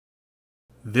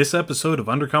This episode of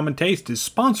Undercommon Taste is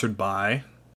sponsored by...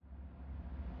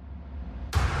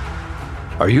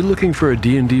 Are you looking for a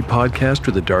D&D podcast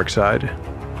with a dark side?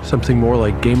 Something more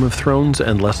like Game of Thrones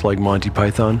and less like Monty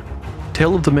Python?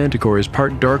 Tale of the Manticore is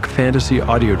part dark fantasy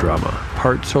audio drama,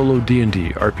 part solo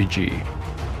D&D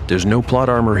RPG. There's no plot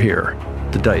armor here.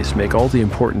 The dice make all the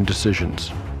important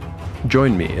decisions.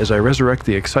 Join me as I resurrect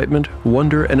the excitement,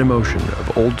 wonder, and emotion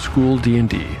of old school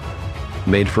D&D.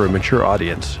 Made for a mature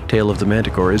audience, Tale of the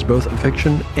Manticore is both a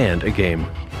fiction and a game.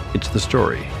 It's the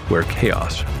story where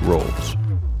chaos rolls.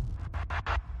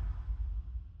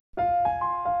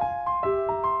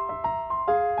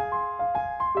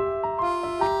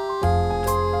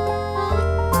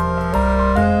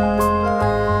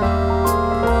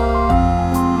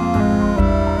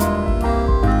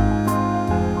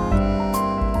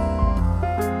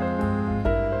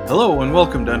 Hello and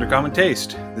welcome to Undercommon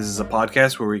Taste. This is a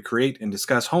podcast where we create and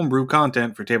discuss homebrew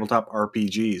content for tabletop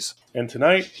RPGs. And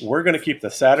tonight, we're going to keep the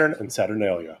Saturn and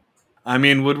Saturnalia. I'm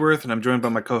Ian Woodworth, and I'm joined by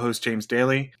my co-host James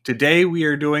Daly. Today, we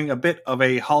are doing a bit of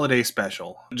a holiday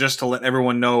special. Just to let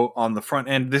everyone know on the front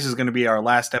end, this is going to be our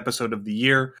last episode of the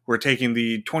year. We're taking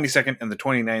the 22nd and the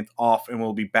 29th off, and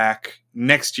we'll be back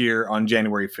next year on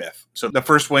January 5th. So the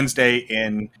first Wednesday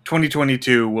in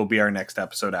 2022 will be our next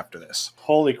episode after this.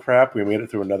 Holy crap, we made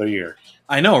it through another year.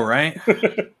 I know, right?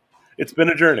 It's been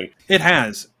a journey. It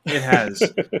has. It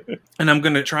has. And I'm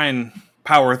going to try and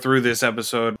power through this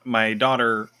episode. My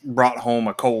daughter brought home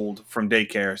a cold from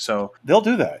daycare, so... They'll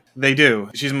do that. They do.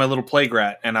 She's my little plague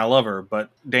rat, and I love her, but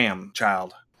damn,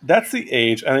 child. That's the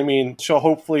age. And I mean, she'll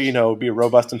hopefully, be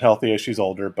robust and healthy as she's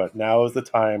older, but now is the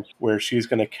time where she's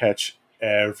going to catch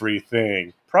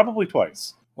everything. Probably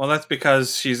twice. Well, that's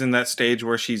because she's in that stage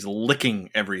where she's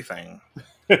licking everything.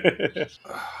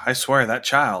 I swear, that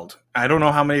child. I don't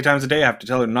know how many times a day I have to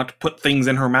tell her not to put things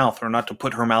in her mouth or not to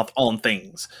put her mouth on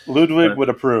things. Ludwig would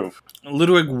approve.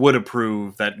 Ludwig would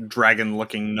approve, that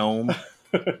dragon-looking gnome.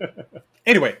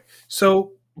 Anyway,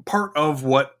 so part of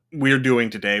what we're doing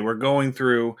today, we're going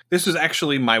through... This was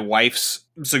actually my wife's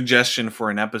suggestion for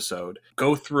an episode.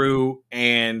 Go through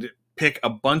and pick a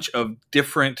bunch of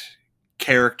different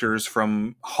characters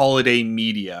from holiday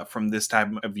media from this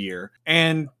time of year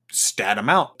and stat them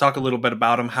out. Talk a little bit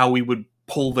about them, how we would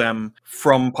pull them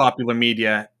from popular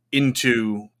media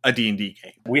into a D&D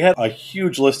game. We had a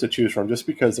huge list to choose from just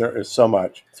because there is so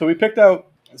much. So we picked out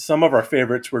some of our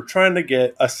favorites. We're trying to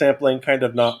get a sampling, kind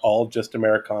of not all just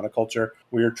Americana culture.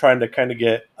 We are trying to kind of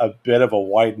get a bit of a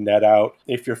wide net out.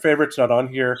 If your favorite's not on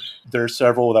here, there's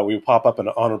several that we pop up in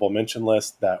an honorable mention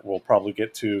list that we'll probably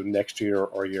get to next year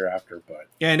or year after. But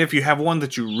yeah, and if you have one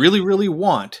that you really, really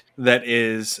want that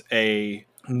is a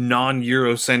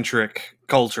non-Eurocentric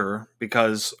culture,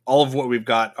 because all of what we've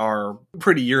got are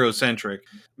pretty Eurocentric,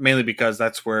 mainly because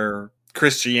that's where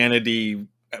Christianity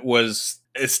was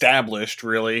established,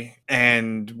 really,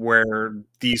 and where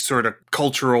these sort of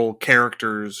cultural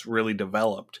characters really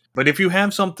developed. But if you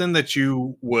have something that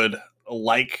you would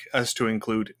like us to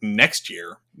include next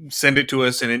year, send it to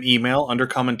us in an email,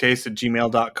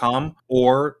 undercommontaste@gmail.com,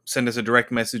 or send us a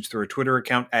direct message through a Twitter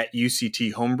account at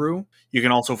UCT Homebrew. You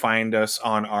can also find us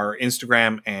on our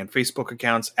Instagram and Facebook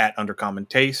accounts at Undercommon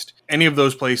Taste. Any of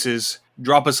those places,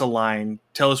 drop us a line,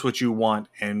 tell us what you want,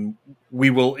 and we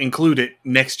will include it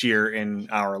next year in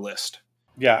our list.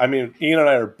 yeah, I mean, Ian and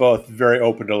I are both very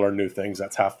open to learn new things.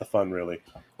 That's half the fun, really.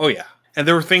 Oh, yeah. And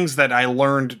there were things that I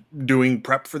learned doing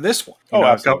prep for this one.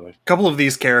 Absolutely. A couple of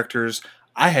these characters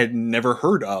I had never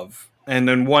heard of. And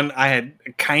then one I had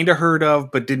kind of heard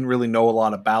of, but didn't really know a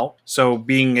lot about. So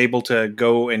being able to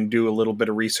go and do a little bit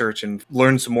of research and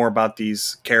learn some more about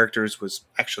these characters was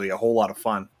actually a whole lot of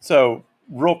fun. So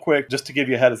real quick, just to give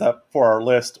you a heads up for our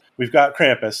list, we've got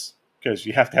Krampus, because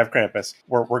you have to have Krampus.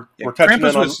 We're touching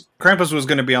Krampus was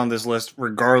going to be on this list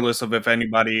regardless of if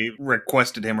anybody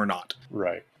requested him or not.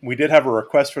 Right. We did have a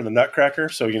request for the Nutcracker.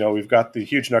 So, we've got the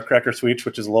huge Nutcracker suite,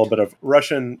 which is a little bit of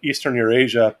Russian, Eastern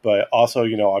Eurasia, but also,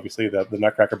 obviously the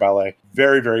Nutcracker Ballet.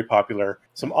 Very, very popular.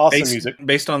 Some awesome music.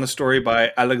 Based on the story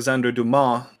by Alexandre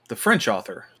Dumas, the French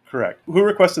author. Correct. Who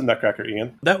requested Nutcracker,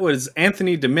 Ian? That was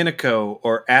Anthony Domenico,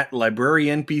 or at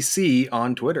LibrarianPC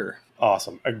on Twitter.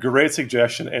 Awesome. A great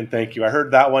suggestion, and thank you. I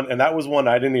heard that one, and that was one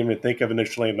I didn't even think of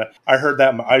initially. And I heard that,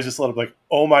 and my eyes just lit up like,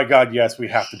 oh my God, yes, we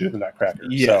have to do the Nutcracker.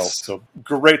 Yes. So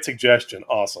great suggestion.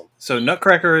 Awesome. So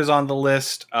Nutcracker is on the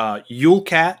list. Yule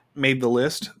Cat made the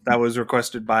list. That was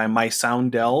requested by My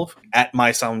Sound Delve, at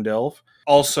My Sound Delve.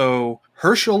 Also,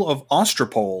 Herschel of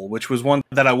Ostropol, which was one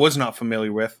that I was not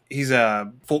familiar with. He's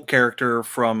a folk character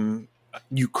from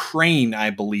Ukraine,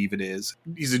 I believe it is.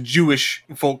 He's a Jewish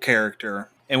folk character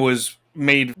and was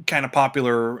made kind of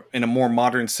popular in a more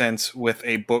modern sense with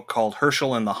a book called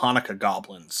Herschel and the Hanukkah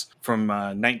Goblins from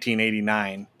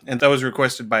 1989. And that was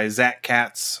requested by Zach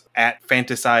Katz at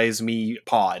Fantasize Me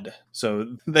Pod.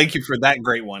 So thank you for that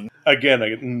great one. Again,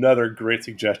 another great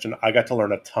suggestion. I got to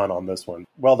learn a ton on this one.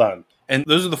 Well done. And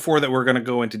those are the 4 that we're going to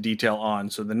go into detail on.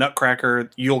 So the Nutcracker,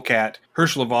 Yule Cat,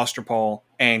 Herschel of Osterpol,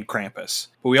 and Krampus.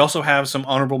 But we also have some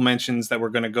honorable mentions that we're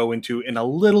going to go into in a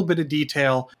little bit of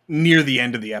detail near the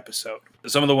end of the episode.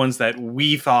 Some of the ones that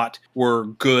we thought were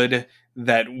good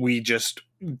that we just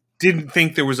didn't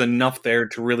think there was enough there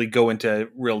to really go into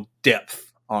real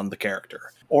depth on the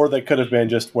character. Or they could have been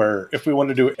just where, if we want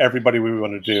to do everybody we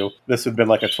want to do, this would have been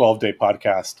like a 12-day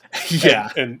podcast. Yeah.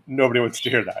 And nobody wants to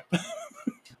hear that.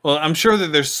 Well, I'm sure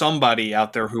that there's somebody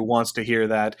out there who wants to hear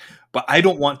that, but I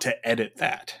don't want to edit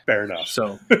that. Fair enough.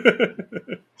 So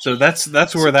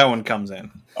that's where that one comes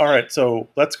in. All right, so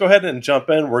let's go ahead and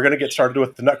jump in. We're going to get started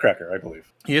with the Nutcracker, I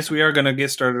believe. Yes, we are going to get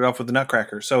started off with the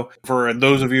Nutcracker. So for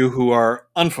those of you who are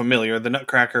unfamiliar, the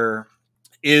Nutcracker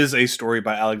is a story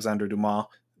by Alexandre Dumas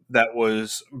that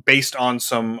was based on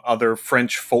some other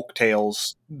French folk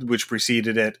tales which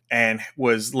preceded it and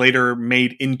was later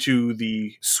made into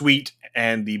the suite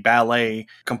and the ballet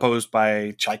composed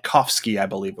by Tchaikovsky, I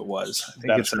believe it was. I think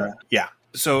That's it's correct. yeah.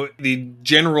 So the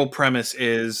general premise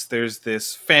is there's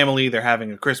this family, they're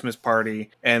having a Christmas party,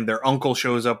 and their uncle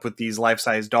shows up with these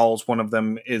life-size dolls. One of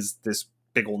them is this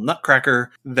big old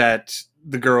Nutcracker that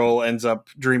the girl ends up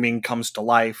dreaming comes to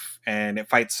life, and it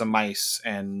fights some mice,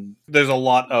 and there's a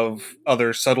lot of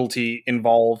other subtlety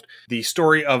involved. The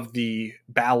story of the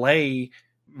ballet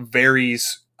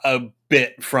varies a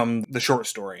bit from the short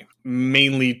story,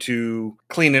 mainly to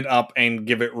clean it up and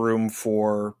give it room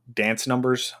for dance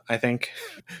numbers, I think,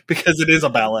 because it is a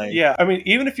ballet. Yeah, I mean,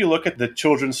 even if you look at the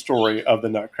children's story of the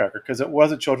Nutcracker, because it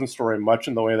was a children's story much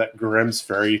in the way that Grimm's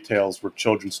fairy tales were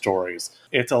children's stories,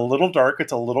 it's a little dark,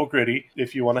 it's a little gritty.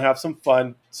 If you want to have some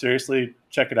fun, seriously,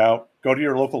 check it out. Go to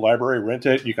your local library, rent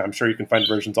it. I'm sure you can find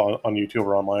versions on YouTube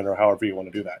or online or however you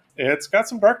want to do that. It's got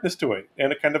some darkness to it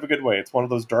in a kind of a good way. It's one of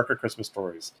those darker Christmas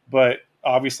stories, but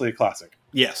obviously a classic.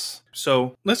 Yes.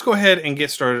 So let's go ahead and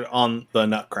get started on the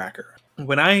Nutcracker.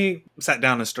 When I sat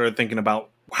down and started thinking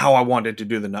about how I wanted to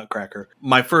do the Nutcracker,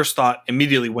 my first thought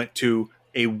immediately went to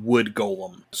a wood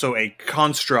golem. So a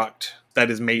construct that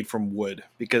is made from wood,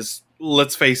 because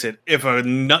let's face it, if a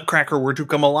Nutcracker were to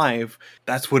come alive,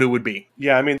 that's what it would be.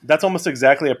 Yeah, I mean, that's almost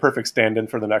exactly a perfect stand-in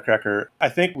for the Nutcracker. I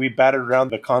think we batted around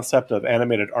the concept of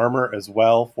animated armor as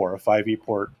well for a 5e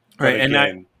port. Right,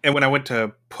 and when I went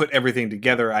to put everything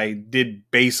together, I did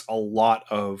base a lot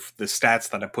of the stats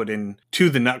that I put in to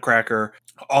the Nutcracker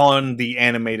on the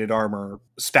animated armor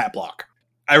stat block.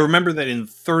 I remember that in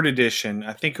 3rd edition,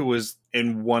 I think it was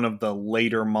in one of the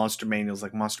later Monster Manuals,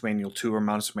 like Monster Manual 2 or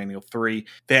Monster Manual 3,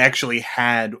 they actually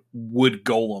had wood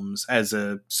golems as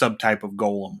a subtype of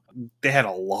golem. They had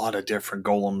a lot of different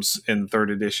golems in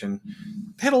 3rd edition.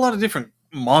 They had a lot of different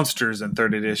monsters in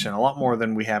 3rd edition, a lot more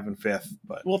than we have in 5th.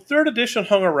 But well, 3rd edition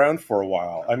hung around for a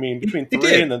while. I mean, between 3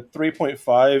 did. and then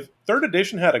 3.5, 3rd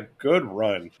edition had a good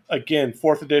run. Again,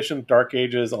 4th edition, Dark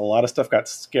Ages, a lot of stuff got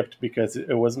skipped because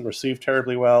it wasn't received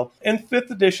terribly well. And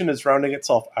 5th edition is rounding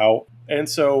itself out. And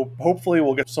so hopefully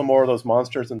we'll get some more of those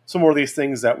monsters and some more of these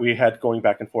things that we had going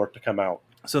back and forth to come out.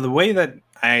 So the way that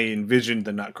I envisioned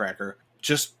the Nutcracker,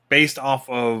 just based off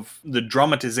of the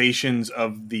dramatizations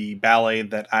of the ballet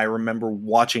that I remember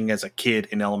watching as a kid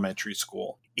in elementary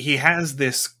school. He has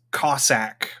this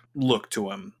Cossack look to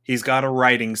him. He's got a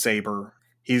riding saber.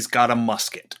 He's got a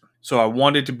musket. So I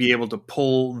wanted to be able to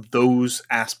pull those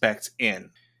aspects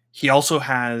in. He also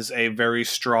has a very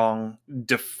strong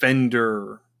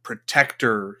defender,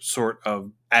 protector sort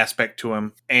of aspect to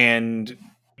him. And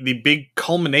the big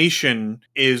culmination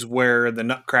is where the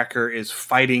Nutcracker is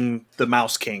fighting the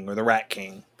Mouse King or the Rat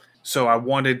King. So I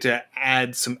wanted to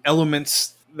add some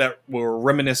elements that were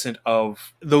reminiscent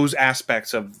of those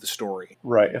aspects of the story.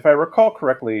 Right. If I recall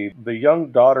correctly, the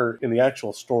young daughter in the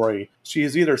actual story, she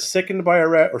is either sickened by a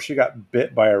rat or she got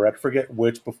bit by a rat. I forget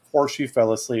which, before she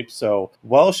fell asleep. So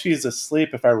while she's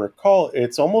asleep, if I recall,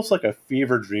 it's almost like a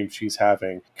fever dream she's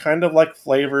having. Kind of like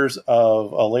flavors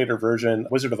of a later version,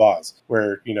 Wizard of Oz,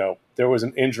 where, there was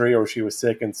an injury or she was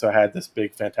sick and so had this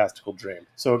big fantastical dream.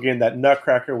 So again, that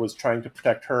Nutcracker was trying to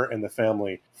protect her and the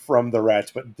family from the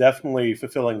rats, but definitely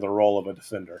fulfilling the role of a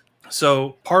defender.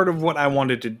 So part of what I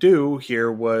wanted to do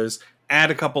here was add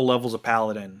a couple levels of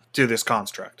paladin to this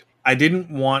construct. I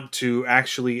didn't want to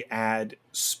actually add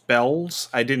spells.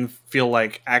 I didn't feel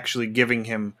like actually giving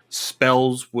him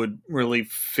spells would really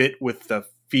fit with the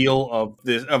feel of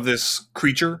this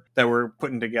creature that we're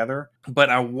putting together, but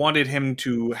I wanted him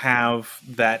to have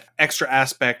that extra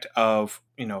aspect of,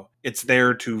 it's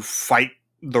there to fight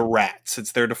the rats,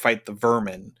 it's there to fight the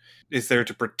vermin, it's there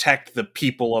to protect the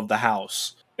people of the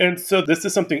house. And so this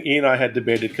is something Ian and I had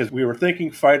debated because we were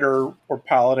thinking fighter or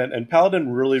paladin, and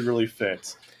paladin really, really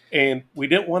fits. And we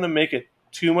didn't want to make it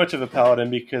too much of a paladin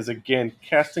because, again,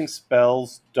 casting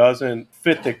spells doesn't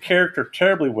fit the character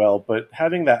terribly well, but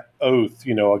having that oath,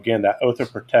 again, that oath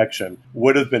of protection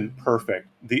would have been perfect.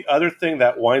 The other thing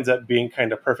that winds up being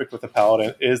kind of perfect with the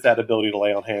paladin is that ability to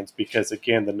lay on hands because,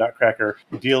 again, the Nutcracker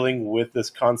dealing with this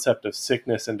concept of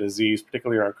sickness and disease,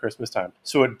 particularly around Christmas time.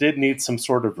 So it did need some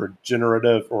sort of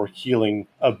regenerative or healing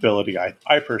ability,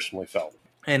 I personally felt.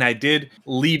 And I did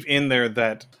leave in there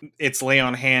that its lay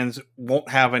on hands won't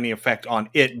have any effect on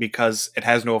it because it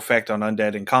has no effect on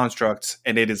undead and constructs,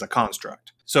 and it is a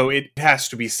construct. So it has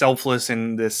to be selfless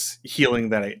in this healing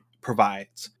that it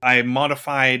provides. I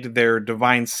modified their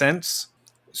divine sense,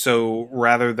 so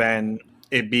rather than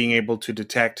it being able to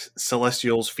detect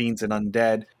celestials, fiends, and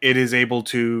undead, it is able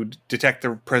to detect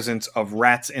the presence of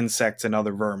rats, insects, and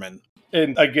other vermin.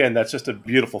 And again, that's just a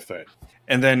beautiful fit.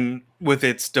 And then with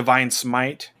its divine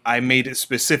smite, I made it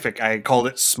specific. I called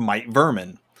it Smite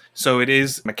Vermin. So it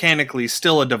is mechanically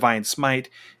still a divine smite,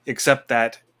 except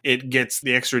that it gets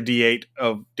the extra D8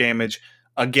 of damage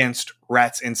against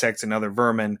rats, insects, and other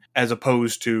vermin, as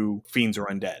opposed to fiends or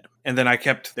undead. And then I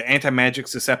kept the anti-magic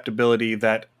susceptibility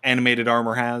that animated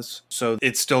armor has. So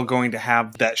it's still going to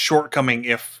have that shortcoming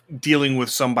if dealing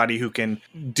with somebody who can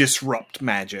disrupt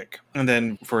magic. And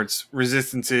then for its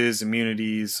resistances,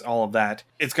 immunities, all of that,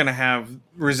 it's going to have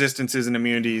resistances and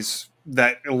immunities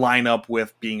that line up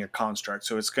with being a construct.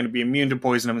 So it's going to be immune to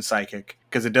poison and psychic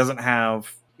because it doesn't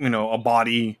have a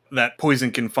body that poison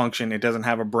can function. It doesn't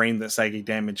have a brain that psychic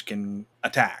damage can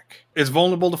attack. It's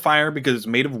vulnerable to fire because it's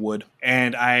made of wood.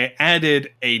 And I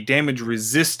added a damage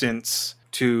resistance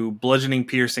to bludgeoning,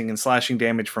 piercing, and slashing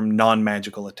damage from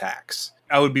non-magical attacks.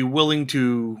 I would be willing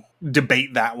to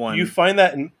debate that one. You find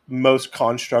that in most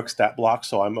construct stat blocks,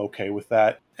 so I'm okay with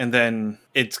that. And then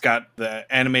it's got the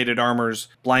animated armor's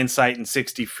blind sight and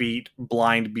 60 feet,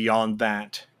 blind beyond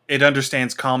that. It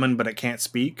understands common, but it can't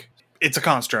speak. It's a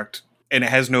construct, and it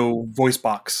has no voice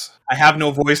box. I have no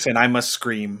voice, and I must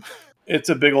scream. It's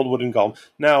a big old wooden golem.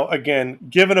 Now, again,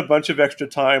 given a bunch of extra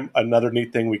time, another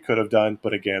neat thing we could have done,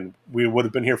 but again, we would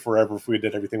have been here forever if we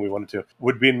did everything we wanted to,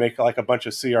 would be to make like a bunch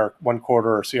of CR 1/4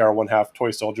 or CR 1/2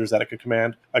 toy soldiers that it could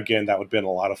command. Again, that would have been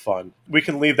a lot of fun. We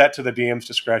can leave that to the DM's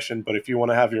discretion, but if you want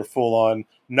to have your full-on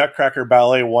Nutcracker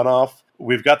Ballet one-off,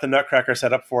 we've got the Nutcracker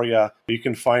set up for you. You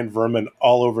can find vermin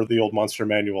all over the old monster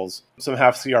manuals. Some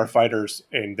half CR fighters,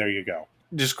 and there you go.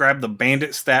 Just grab the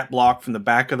bandit stat block from the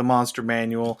back of the monster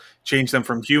manual, change them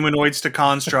from humanoids to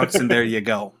constructs, and there you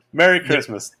go. Merry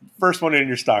Christmas. First one in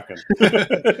your stocking.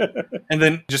 And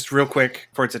then, just real quick,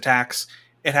 for its attacks,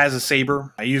 it has a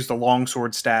saber. I used the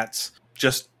longsword stats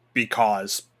just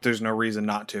because there's no reason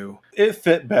not to. It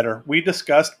fit better. We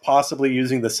discussed possibly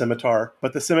using the scimitar,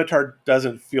 but the scimitar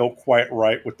doesn't feel quite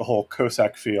right with the whole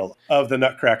Cossack feel of the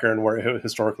Nutcracker and where it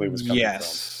historically was coming from.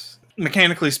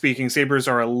 Mechanically speaking, sabers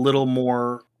are a little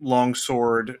more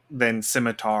longsword than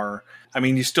scimitar. I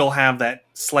mean, you still have that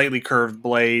slightly curved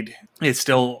blade. It's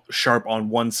still sharp on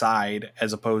one side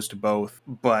as opposed to both,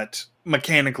 but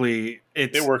mechanically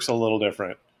it works a little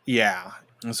different. Yeah.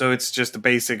 So it's just a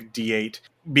basic D8.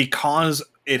 Because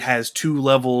it has 2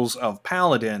 levels of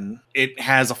paladin, it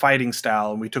has a fighting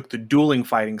style, and we took the dueling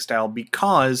fighting style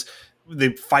because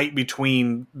the fight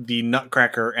between the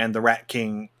Nutcracker and the Rat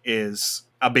King is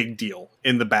a big deal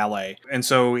in the ballet. And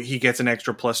so he gets an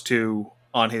extra +2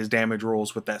 on his damage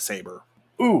rolls with that saber.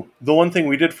 Ooh, the one thing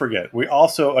we did forget. We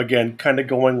also, again, kind of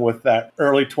going with that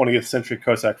early 20th century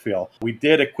Cossack feel, we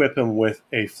did equip him with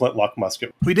a flintlock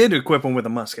musket. We did equip him with a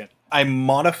musket. I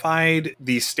modified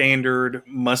the standard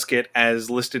musket as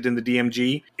listed in the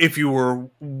DMG. If you were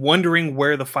wondering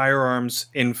where the firearms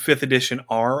in 5th edition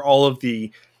are, all of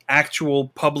the actual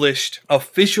published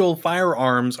official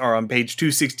firearms are on page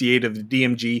 268 of the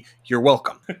DMG. You're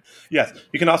welcome. Yes,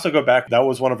 you can also go back. That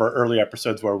was one of our early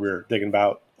episodes where we were digging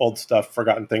about old stuff,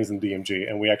 forgotten things in DMG,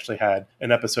 and we actually had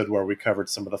an episode where we covered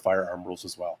some of the firearm rules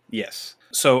as well. Yes.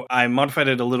 So I modified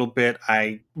it a little bit.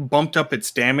 I bumped up its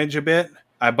damage a bit.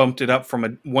 I bumped it up from a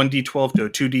 1d12 to a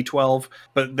 2d12,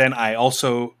 but then I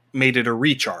also made it a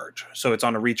recharge. So it's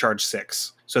on a recharge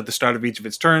 6. So at the start of each of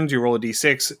its turns, you roll a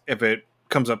d6. If it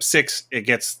comes up 6, it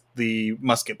gets the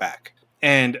musket back.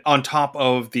 And on top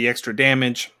of the extra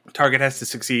damage, target has to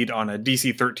succeed on a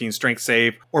DC 13 strength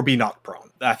save or be knocked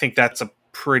prone. I think that's a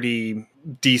pretty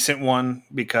decent one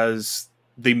because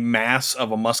the mass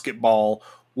of a musket ball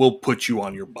will put you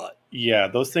on your butt. Yeah,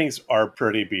 those things are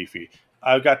pretty beefy.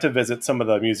 I got to visit some of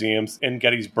the museums in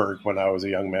Gettysburg when I was a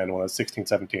young man, when I was 16,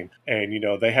 17.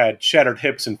 And, they had shattered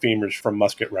hips and femurs from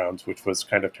musket rounds, which was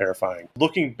kind of terrifying.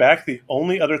 Looking back, the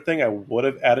only other thing I would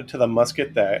have added to the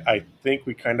musket that I think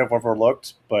we kind of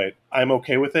overlooked, but I'm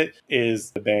okay with it,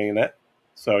 is the bayonet.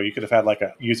 So you could have had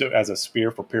use it as a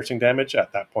spear for piercing damage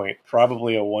at that point.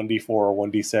 Probably a 1d4 or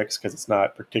 1d6 because it's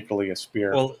not particularly a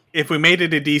spear. Well, if we made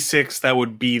it a d6, that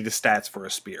would be the stats for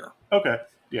a spear. Okay.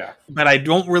 Yeah. But I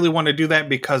don't really want to do that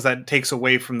because that takes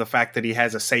away from the fact that he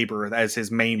has a saber as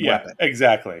his main weapon.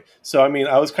 Exactly. So,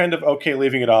 I was kind of okay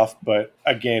leaving it off. But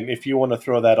again, if you want to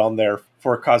throw that on there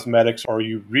for cosmetics, or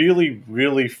you really,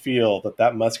 really feel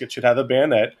that musket should have a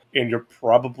bayonet, and you're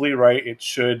probably right, it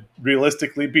should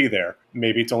realistically be there.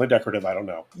 Maybe it's only decorative. I don't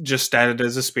know. Just stat it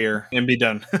as a spear and be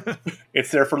done. It's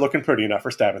there for looking pretty, not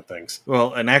for stabbing things.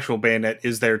 Well, an actual bayonet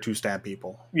is there to stab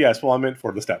people. Yes, well, I meant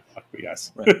for the stab block, but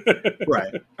yes.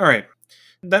 Right. All right.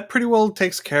 That pretty well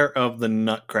takes care of the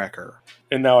Nutcracker.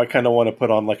 And now I kind of want to put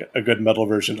on a good metal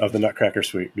version of the Nutcracker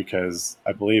suite, because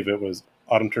I believe it was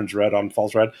Autumn Turns Red, Autumn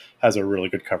Falls Red, has a really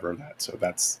good cover of that. So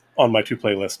that's on my 2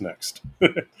 playlist next.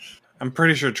 I'm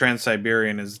pretty sure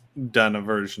Trans-Siberian has done a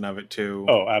version of it too.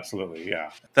 Oh, absolutely,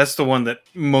 yeah. That's the one that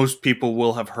most people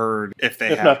will have heard if they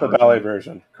have. If not the ballet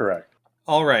version, correct.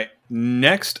 All right.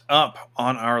 Next up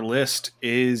on our list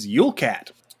is Yule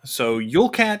Cat. So Yule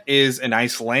Cat is an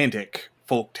Icelandic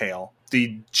folktale.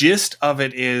 The gist of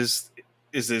it is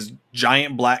this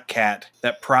giant black cat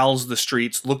that prowls the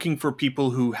streets looking for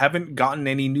people who haven't gotten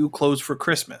any new clothes for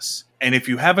Christmas. And if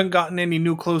you haven't gotten any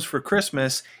new clothes for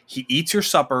Christmas, he eats your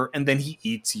supper and then he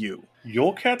eats you.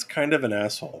 Yule Cat's kind of an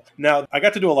asshole. Now, I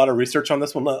got to do a lot of research on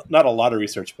this one. Not a lot of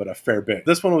research, but a fair bit.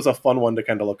 This one was a fun one to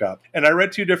kind of look up. And I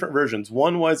read 2 different versions.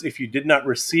 One was if you did not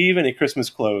receive any Christmas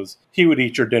clothes, he would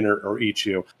eat your dinner or eat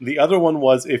you. The other one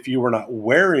was if you were not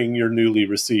wearing your newly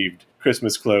received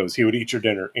Christmas clothes, he would eat your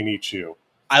dinner and eat you.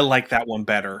 I like that one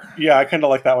better. Yeah, I kind of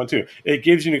like that one too. It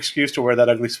gives you an excuse to wear that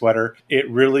ugly sweater. It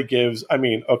really gives,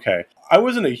 okay. I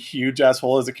wasn't a huge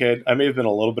asshole as a kid. I may have been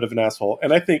a little bit of an asshole.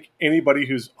 And I think anybody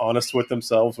who's honest with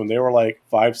themselves, when they were like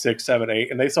 5, 6, 7,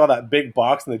 8, and they saw that big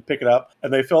box and they'd pick it up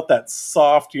and they felt that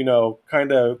soft,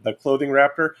 kind of the clothing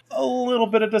raptor, a little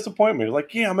bit of disappointment.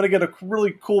 Like, yeah, I'm going to get a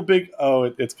really cool big,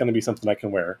 it's going to be something I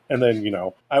can wear. And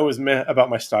then, I was meh about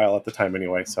my style at the time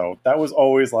anyway. So that was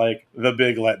always like the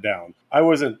big letdown. I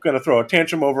wasn't going to throw a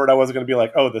tantrum over it. I wasn't going to be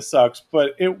like, oh, this sucks.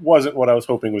 But it wasn't what I was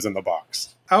hoping was in the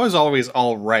box. I was always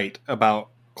all right about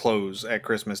clothes at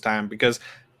Christmas time because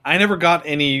I never got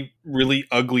any really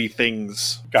ugly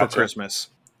things for Christmas.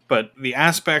 But the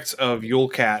aspects of Yule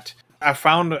Cat, I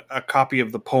found a copy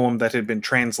of the poem that had been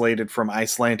translated from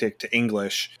Icelandic to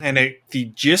English. And the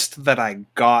gist that I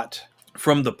got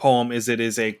from the poem is it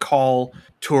is a call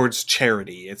towards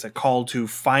charity. It's a call to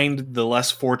find the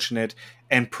less fortunate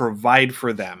and provide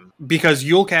for them. Because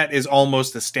Yule Cat is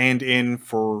almost a stand-in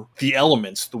for the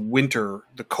elements, the winter,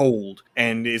 the cold,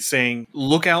 and it's saying,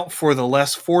 look out for the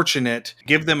less fortunate,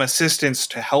 give them assistance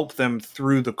to help them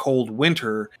through the cold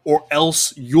winter, or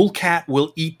else Yule Cat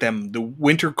will eat them. The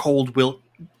winter cold will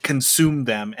consume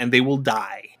them, and they will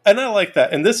die. And I like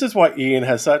that. And this is why Ian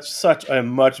has such a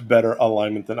much better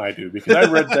alignment than I do. Because I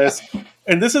read this,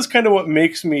 and this is kind of what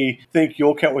makes me think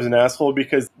Yule Cat was an asshole,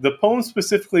 because the poem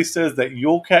specifically says that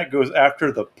Yule Cat goes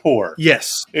after the poor.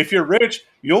 Yes. If you're rich,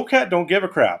 Yule Cat don't give a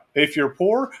crap. If you're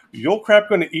poor, Yule Cat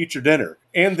going to eat your dinner.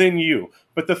 And then you.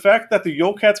 But the fact that the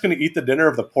Yule Cat's going to eat the dinner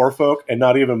of the poor folk and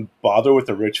not even bother with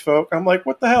the rich folk, I'm like,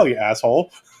 what the hell, you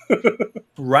asshole?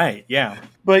 Right, yeah.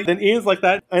 But then Ian's like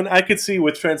that, and I could see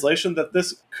with translation that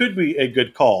this could be a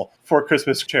good call for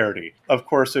Christmas charity. Of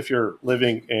course, if you're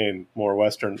living in more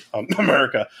Western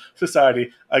America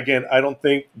society, again, I don't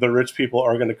think the rich people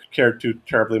are going to care too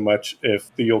terribly much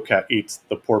if the Yule Cat eats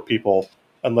the poor people,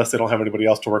 unless they don't have anybody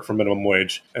else to work for minimum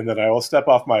wage. And then I will step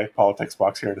off my politics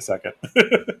box here in a second.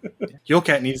 Yule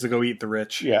Cat needs to go eat the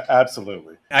rich. Yeah,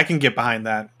 absolutely. I can get behind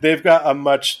that. They've got a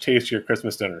much tastier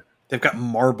Christmas dinner. They've got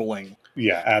marbling.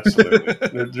 Yeah,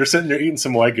 absolutely. they're sitting there eating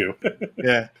some Wagyu.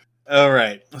 Yeah. All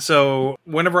right. So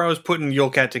whenever I was putting Yule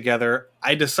Cat together,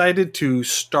 I decided to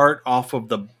start off of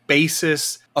the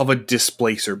basis of a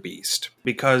displacer beast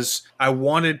because I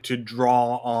wanted to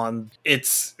draw on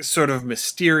it's sort of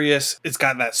mysterious. It's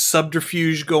got that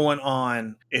subterfuge going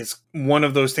on. It's one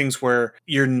of those things where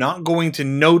you're not going to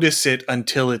notice it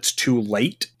until it's too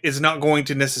late. It's not going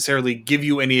to necessarily give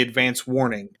you any advance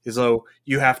warning. So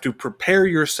you have to prepare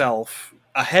yourself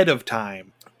ahead of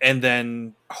time. and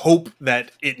then hope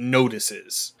that it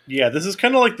notices. Yeah, this is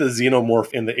kind of like the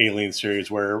xenomorph in the Alien series,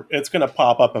 where it's going to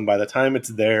pop up, and by the time it's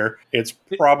there, it's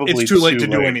probably It's too late to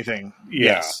do anything.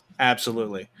 Yeah. Yes,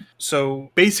 absolutely.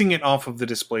 So basing it off of the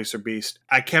Displacer Beast,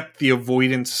 I kept the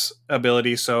avoidance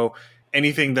ability, so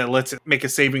anything that lets it make a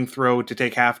saving throw to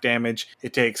take half damage,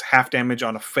 it takes half damage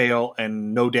on a fail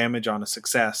and no damage on a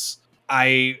success.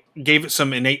 I gave it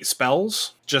some innate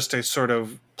spells just to sort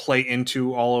of play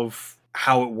into all of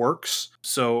how it works.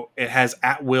 So it has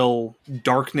at will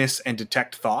darkness and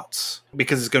detect thoughts,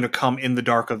 because it's going to come in the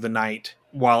dark of the night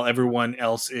while everyone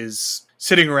else is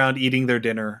sitting around eating their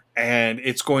dinner, and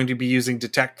it's going to be using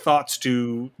detect thoughts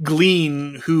to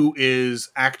glean who is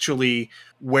actually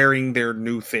wearing their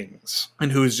new things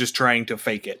and who is just trying to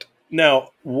fake it. Now,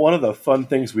 one of the fun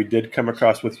things we did come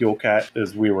across with Yule Cat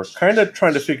is we were kind of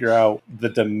trying to figure out the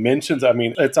dimensions. I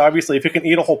mean, it's obviously, if it can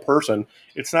eat a whole person,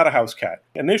 it's not a house cat.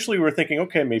 Initially, we were thinking,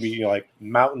 okay, maybe like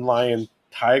mountain lion,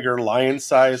 tiger, lion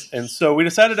size. And so we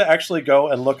decided to actually go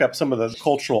and look up some of the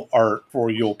cultural art for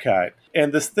Yule Cat.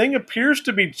 And this thing appears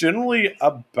to be generally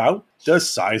about the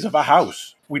size of a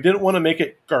house. We didn't want to make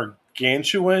it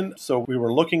gargantuan, so we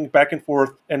were looking back and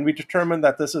forth, and we determined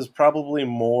that this is probably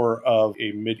more of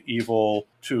a medieval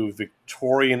to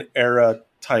Victorian era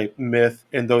type myth,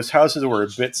 and those houses were a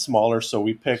bit smaller, so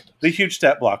we picked the huge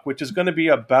stat block, which is going to be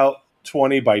about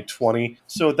 20 by 20.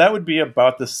 So that would be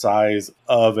about the size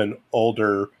of an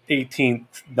older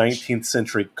 18th, 19th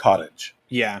century cottage.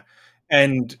 Yeah.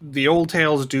 And the old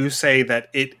tales do say that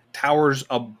it towers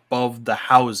above the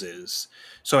houses.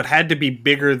 So it had to be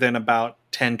bigger than about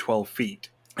 10, 12 feet.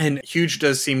 And huge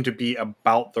does seem to be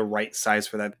about the right size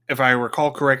for that. If I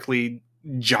recall correctly,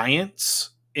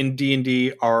 giants in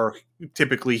D&D are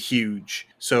typically huge.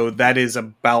 So that is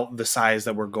about the size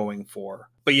that we're going for.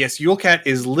 But yes, Yule Cat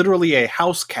is literally a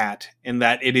house cat in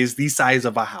that it is the size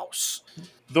of a house.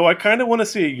 Though I kind of want to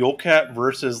see a Yule Cat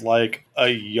versus like a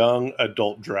young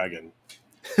adult dragon.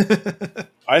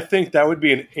 I think that would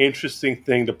be an interesting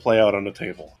thing to play out on the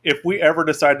table. If we ever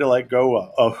decide to like go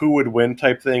a who would win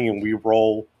type thing and we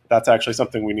roll, that's actually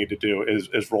something we need to do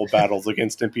is roll battles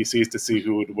against NPCs to see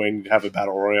who would win, have a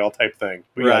battle royale type thing.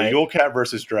 But Right. yeah, Yule Cat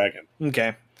versus dragon.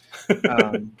 Okay.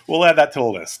 We'll add that to the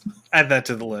list. Add that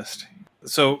to the list.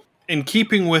 So in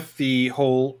keeping with the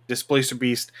whole Displacer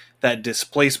Beast, that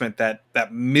displacement,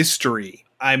 that mystery,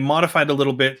 I modified a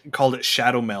little bit, called it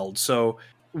Shadow Meld. So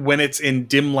when it's in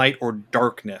dim light or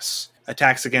darkness,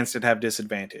 attacks against it have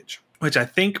disadvantage, which I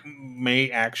think may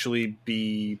actually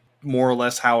be more or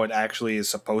less how it actually is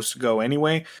supposed to go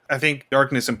anyway. I think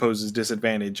darkness imposes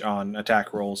disadvantage on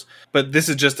attack rolls, but this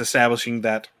is just establishing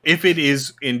that if it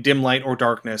is in dim light or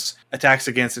darkness, attacks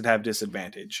against it have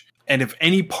disadvantage. And if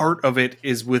any part of it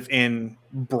is within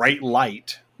bright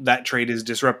light, that trait is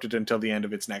disrupted until the end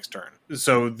of its next turn.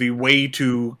 So the way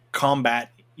to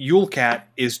combat Yule Cat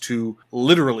is to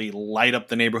literally light up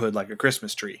the neighborhood like a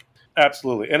Christmas tree.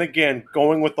 Absolutely. And again,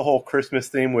 going with the whole Christmas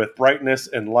theme with brightness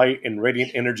and light and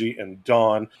radiant energy and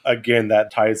dawn, again,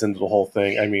 that ties into the whole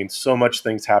thing. I mean, so much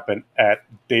things happen at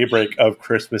daybreak of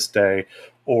Christmas Day,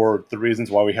 or the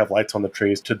reasons why we have lights on the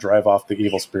trees to drive off the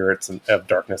evil spirits and of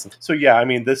darkness. So yeah, I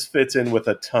mean, this fits in with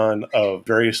a ton of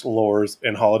various lores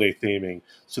and holiday theming.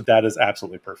 So that is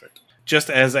absolutely perfect. Just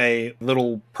as a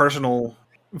little personal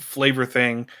flavor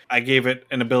thing, I gave it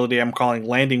an ability I'm calling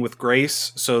Landing with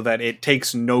Grace, so that it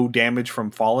takes no damage from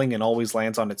falling and always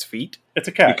lands on its feet. It's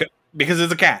a cat. Because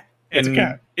it's a cat. It's a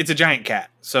cat. It's a giant cat.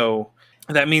 So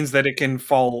that means that it can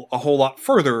fall a whole lot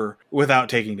further without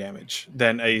taking damage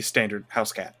than a standard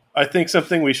house cat. I think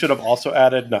something we should have also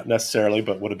added, not necessarily,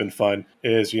 but would have been fun,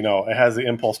 is, you know, it has the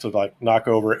impulse to like knock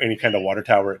over any kind of water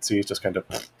tower it sees, just kind of,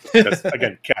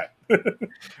 again, cat.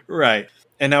 Right.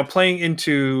 And now playing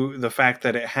into the fact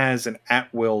that it has an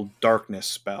at-will darkness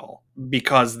spell,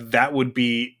 because that would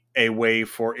be a way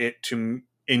for it to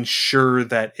ensure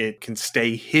that it can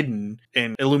stay hidden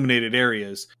in illuminated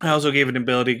areas. I also gave it an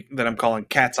ability that I'm calling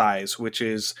Cat's Eyes, which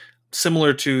is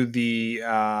similar to the,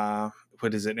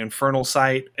 Infernal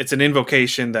Sight. It's an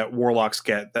invocation that warlocks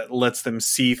get that lets them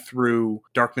see through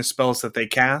darkness spells that they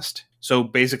cast. So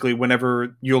basically,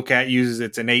 whenever Yule Cat uses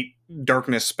its innate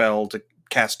darkness spell to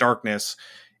cast darkness,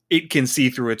 it can see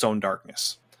through its own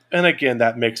darkness. And again,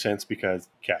 that makes sense because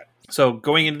cat. So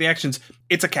going into the actions,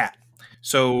 it's a cat.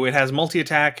 So it has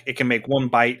multi-attack, it can make 1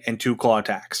 bite and 2 claw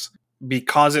attacks.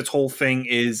 Because its whole thing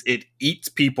is it eats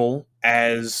people,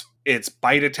 as its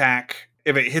bite attack,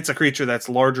 if it hits a creature that's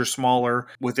large or smaller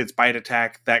with its bite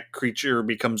attack, that creature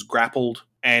becomes grappled.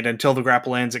 And until the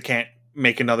grapple ends, it can't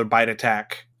make another bite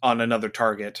attack on another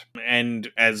target.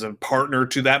 And as a partner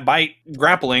to that bite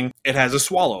grappling, it has a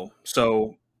swallow.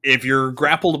 So if you're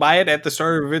grappled by it at the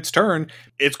start of its turn,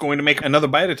 it's going to make another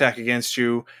bite attack against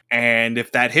you. And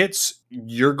if that hits,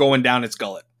 you're going down its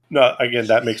gullet. No, again,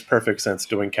 that makes perfect sense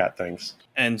doing cat things.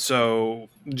 And so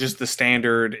just the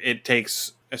standard, it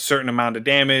takes a certain amount of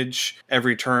damage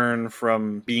every turn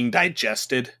from being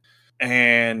digested.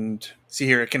 And see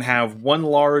here, it can have 1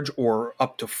 large or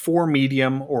up to 4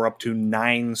 medium or up to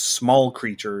 9 small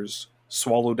creatures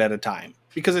swallowed at a time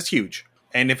because it's huge.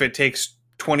 And if it takes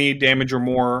 20 damage or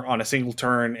more on a single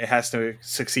turn, it has to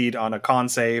succeed on a con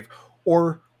save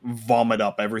or vomit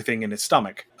up everything in its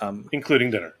stomach.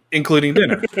 Including dinner. Including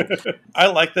dinner. I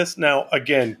like this. Now,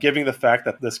 again, given the fact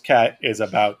that this cat is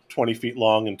about 20 feet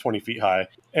long and 20 feet high,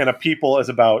 and a people is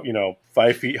about,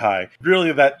 5 feet high,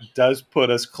 really that does put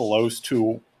us close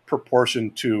to proportion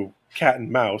to cat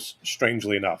and mouse,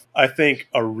 strangely enough. I think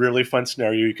a really fun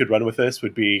scenario you could run with this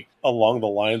would be along the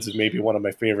lines of maybe one of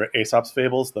my favorite Aesop's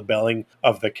fables, the belling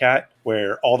of the cat,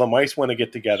 where all the mice want to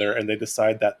get together and they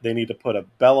decide that they need to put a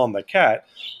bell on the cat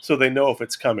so they know if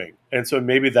it's coming. And so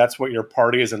maybe that's what your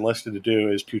party is enlisted to do,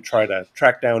 is to try to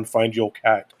track down, find your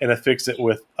cat, and affix it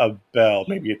with a bell,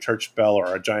 maybe a church bell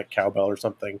or a giant cowbell or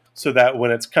something, so that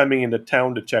when it's coming into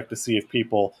town to check to see if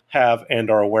people have and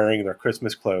are wearing their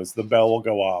Christmas clothes, the bell will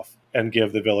go off and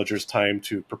give the villagers time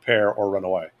to prepare or run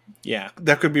away. Yeah,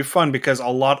 that could be fun because a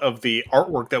lot of the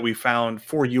artwork that we found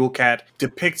for Yule Cat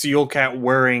depicts Yule Cat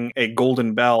wearing a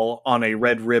golden bell on a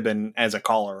red ribbon as a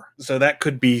collar. So that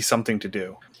could be something to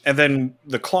do. And then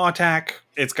the claw attack,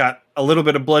 it's got a little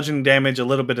bit of bludgeoning damage, a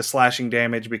little bit of slashing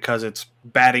damage because it's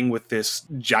batting with this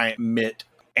giant mitt.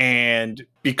 And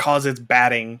because it's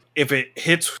batting, if it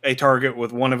hits a target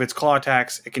with one of its claw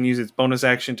attacks, it can use its bonus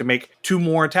action to make 2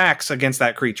 more attacks against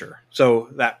that creature. So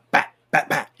that bat, bat,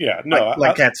 bat. Yeah, no,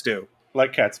 like cats do.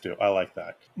 Like cats do. I like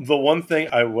that. The one thing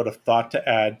I would have thought to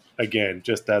add, again,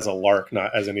 just as a lark,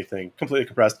 not as anything completely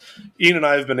compressed, Ian and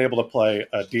I have been able to play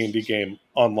a D&D game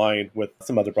online with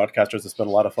some other broadcasters. It's been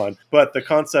a lot of fun. But the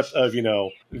concept of,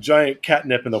 giant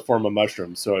catnip in the form of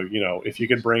mushrooms. So, if you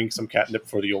could bring some catnip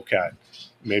for the Yule Cat,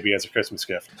 maybe as a Christmas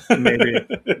gift.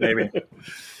 Maybe.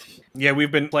 Yeah,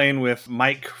 we've been playing with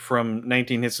Mike from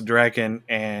 19 Hits the Dragon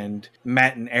and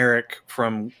Matt and Eric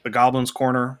from the Goblin's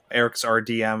Corner. Eric's our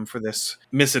DM for this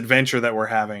misadventure that we're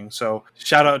having. So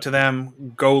shout out to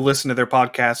them. Go listen to their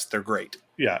podcast. They're great.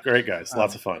 Yeah, great guys.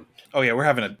 Lots of fun. Oh, yeah, we're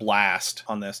having a blast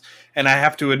on this. And I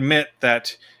have to admit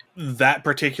that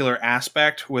particular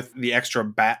aspect with the extra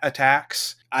bat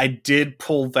attacks, I did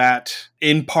pull that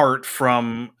in part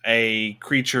from a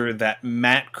creature that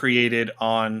Matt created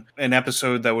on an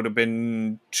episode that would have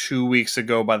been 2 weeks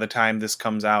ago by the time this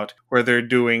comes out, where they're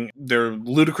doing their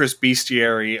ludicrous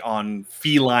bestiary on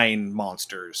feline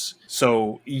monsters.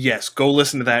 So yes, go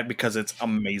listen to that because it's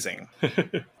amazing.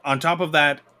 On top of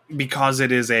that, because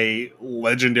it is a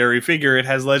legendary figure, it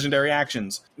has legendary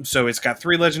actions. So it's got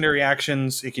 3 legendary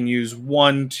actions. It can use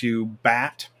 1 to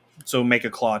bat, so make a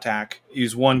claw attack.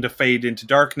 Use 1 to fade into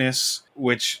darkness,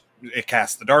 which it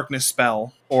casts the darkness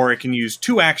spell. Or it can use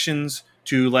 2 actions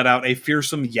to let out a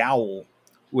fearsome yowl,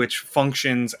 which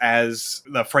functions as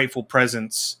the frightful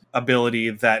presence ability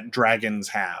that dragons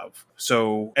have.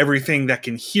 So everything that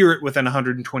can hear it within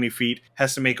 120 feet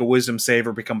has to make a wisdom save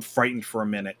or become frightened for a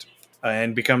minute.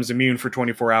 And becomes immune for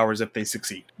 24 hours if they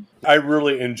succeed. I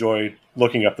really enjoyed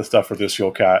looking up the stuff for this Yule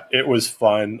Cat. It was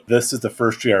fun. This is the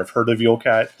first year I've heard of Yule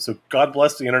Cat. So God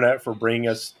bless the internet for bringing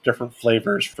us different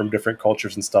flavors from different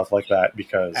cultures and stuff like that.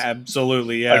 Because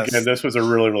absolutely, yes. Again, this was a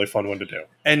really, really fun one to do.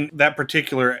 And that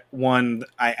particular one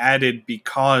I added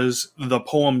because the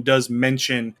poem does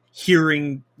mention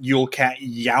hearing Yule Cat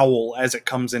yowl as it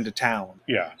comes into town.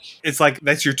 Yeah. It's like,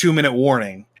 that's your 2-minute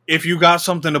warning. If you got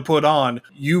something to put on,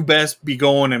 you best be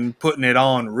going and putting it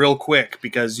on real quick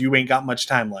because you ain't got much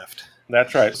time left.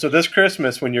 That's right. So this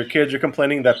Christmas, when your kids are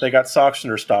complaining that they got socks in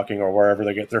their stocking or wherever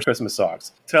they get their Christmas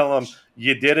socks, tell them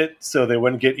you did it so they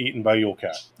wouldn't get eaten by Yule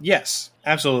Cat. Yes,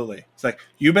 absolutely. It's like,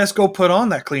 you best go put on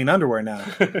that clean underwear now.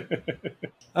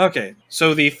 Okay,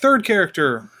 so the third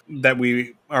character that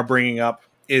we are bringing up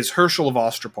is Herschel of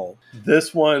Ostropol.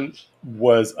 This one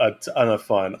was a ton of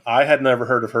fun. I had never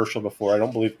heard of Herschel before. I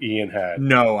don't believe Ian had.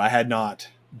 No, I had not.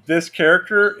 This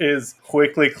character is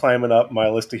quickly climbing up my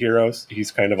list of heroes.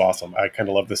 He's kind of awesome. I kind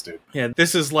of love this dude. Yeah,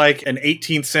 this is like an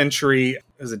 18th century,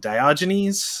 is it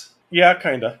Diogenes? Yeah,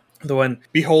 kind of. The one,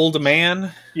 Behold a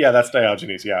Man? Yeah, that's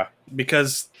Diogenes, yeah.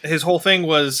 because his whole thing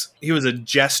was he was a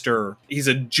jester. He's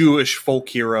a Jewish folk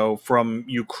hero from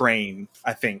Ukraine,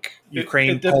 I think.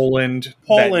 Poland,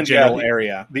 that general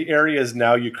area. The area is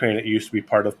now Ukraine. It used to be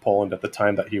part of Poland at the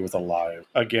time that he was alive.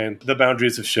 Again, the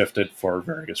boundaries have shifted for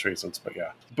various reasons, but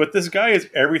yeah. But this guy is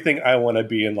everything I want to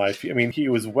be in life. I mean, he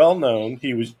was well known.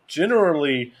 He was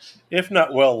generally, if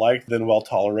not well liked, then well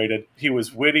tolerated. He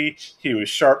was witty. He was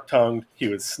sharp tongued. He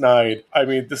was snide. I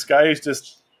mean, this guy is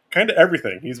just kind of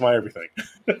everything. He's my everything.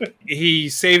 He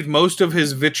saved most of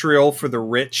his vitriol for the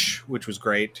rich, which was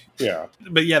great. Yeah.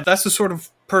 But yeah, that's the sort of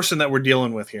person that we're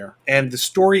dealing with here. And the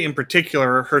story in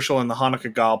particular, Herschel and the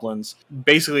Hanukkah Goblins,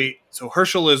 basically, so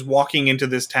Herschel is walking into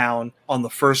this town on the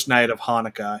first night of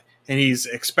Hanukkah, and he's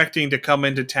expecting to come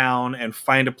into town and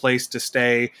find a place to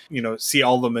stay, you know, see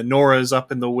all the menorahs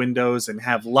up in the windows and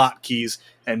have latkes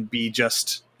and be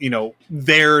just, you know,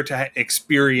 there to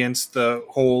experience the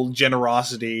whole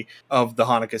generosity of the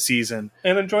Hanukkah season.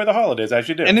 And enjoy the holidays as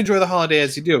you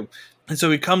do. And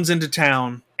so he comes into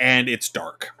town and it's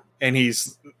dark. And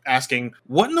he's asking,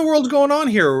 what in the world's going on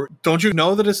here? Don't you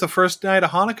know that it's the first night of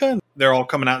Hanukkah? And they're all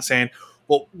coming out saying,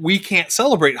 well, we can't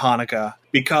celebrate Hanukkah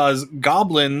because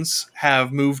goblins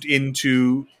have moved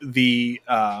into the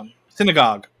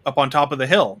synagogue up on top of the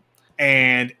hill.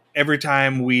 And every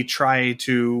time we try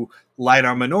to light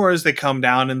our menorahs, they come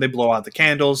down and they blow out the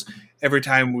candles. Every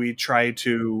time we try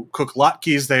to cook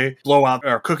latkes, they blow out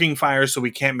our cooking fires, so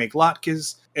we can't make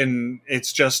latkes. And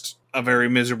it's just a very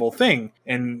miserable thing.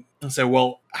 And I said,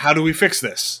 well, how do we fix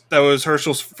this? That was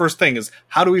Herschel's first thing, is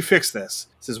how do we fix this?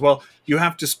 He says, well, you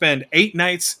have to spend 8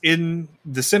 nights in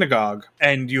the synagogue,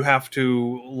 and you have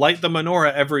to light the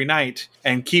menorah every night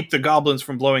and keep the goblins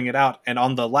from blowing it out. And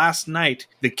on the last night,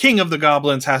 the king of the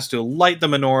goblins has to light the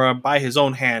menorah by his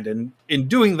own hand. And in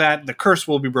doing that, the curse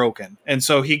will be broken. And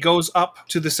so he goes up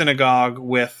to the synagogue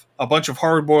with a bunch of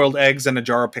hard-boiled eggs and a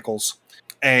jar of pickles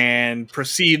and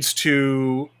proceeds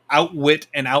to outwit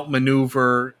and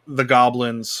outmaneuver the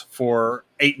goblins for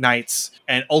 8 nights,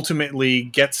 and ultimately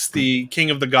gets the king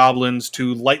of the goblins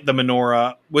to light the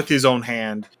menorah with his own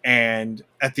hand, and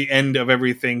at the end of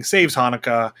everything saves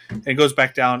Hanukkah and goes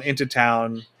back down into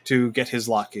town to get his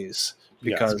latkes.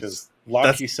 Because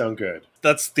latkes sound good.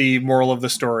 That's the moral of the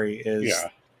story, is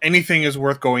anything is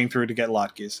worth going through to get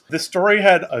latkes. The story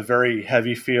had a very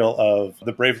heavy feel of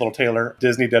The Brave Little Tailor.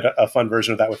 Disney did a fun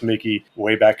version of that with Mickey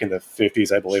way back in the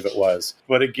 50s, I believe it was.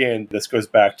 But again, this goes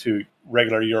back to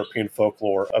regular European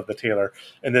folklore of the tailor.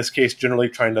 In this case, generally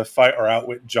trying to fight or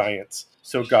outwit giants,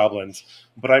 so goblins.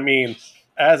 But I mean,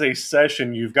 as a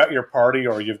session, you've got your party,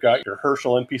 or you've got your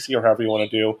Herschel NPC, or however you want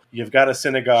to do. You've got a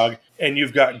synagogue, and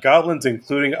you've got goblins,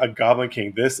 including a goblin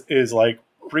king. This is like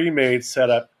pre-made,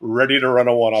 setup, ready to run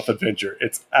a one-off adventure.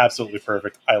 It's absolutely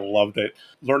perfect. I loved it.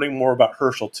 Learning more about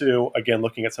Herschel, too. Again,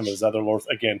 looking at some of his other lore.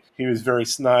 Again, he was very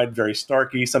snide, very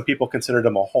snarky. Some people considered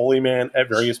him a holy man at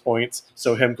various points,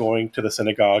 so him going to the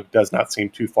synagogue does not seem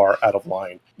too far out of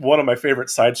line. One of my favorite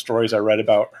side stories I read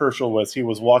about Herschel was he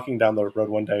was walking down the road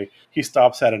one day. He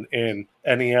stops at an inn,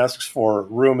 and he asks for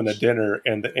room in the dinner,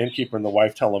 and the innkeeper and the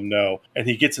wife tell him no. And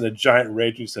he gets in a giant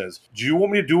rage and says, "Do you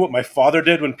want me to do what my father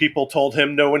did when people told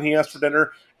him no when he asked for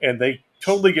dinner?" And they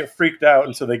totally get freaked out,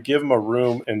 and so they give him a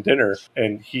room and dinner,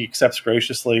 and he accepts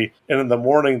graciously. And in the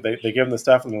morning, they give him the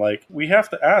stuff, and they're like, "We have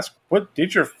to ask, what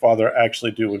did your father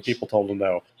actually do when people told him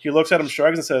no?" He looks at him,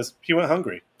 shrugs, and says, "He went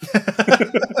hungry."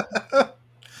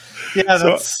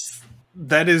 Yeah,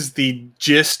 that is the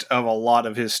gist of a lot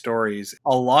of his stories.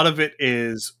 A lot of it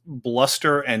is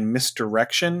bluster and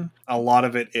misdirection. A lot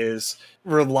of it is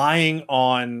relying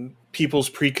on people's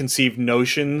preconceived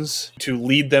notions to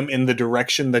lead them in the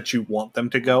direction that you want them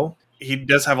to go. He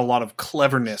does have a lot of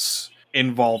cleverness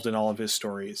involved in all of his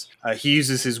stories. He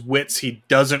uses his wits. He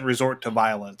doesn't resort to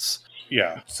violence.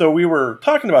 Yeah. So we were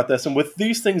talking about this, and with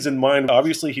these things in mind,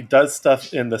 obviously he does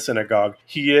stuff in the synagogue.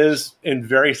 He is, in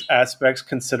various aspects,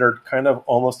 considered kind of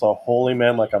almost a holy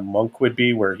man, like a monk would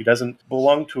be, where he doesn't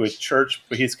belong to a church,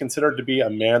 but he's considered to be a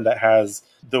man that has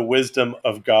the wisdom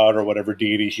of God or whatever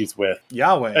deity he's with.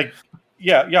 Yahweh.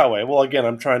 Yahweh. Well, again,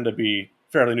 I'm trying to be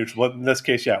fairly neutral, but in this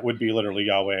case, it would be literally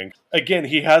Yahweh. Again,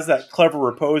 he has that clever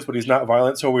repose, but he's not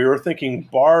violent, so we were thinking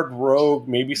bard, rogue,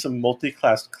 maybe some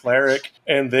multi-class cleric,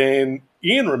 and then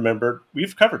Ian remembered,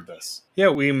 we've covered this. Yeah,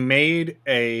 we made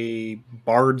a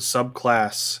bard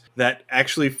subclass that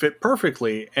actually fit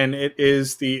perfectly, and it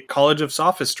is the College of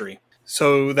Sophistry.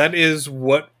 So that is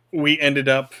what we ended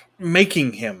up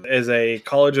making him, as a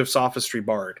College of Sophistry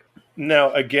bard.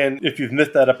 Now, again, if you've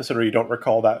missed that episode or you don't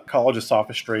recall that, College of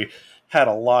Sophistry had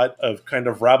a lot of kind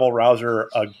of rabble rouser,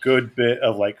 a good bit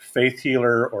of like faith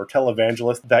healer or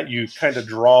televangelist that you kind of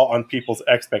draw on people's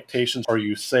expectations, or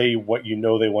you say what you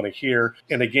know they want to hear.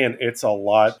 And again, it's a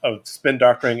lot of spin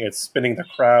doctoring. It's spinning the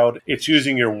crowd. It's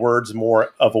using your words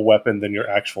more of a weapon than your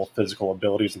actual physical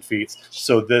abilities and feats.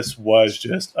 So this was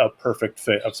just a perfect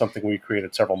fit of something we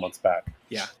created several months back.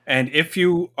 Yeah. And if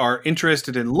you are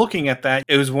interested in looking at that,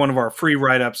 it was one of our free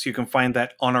write-ups. You can find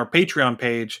that on our Patreon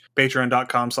page,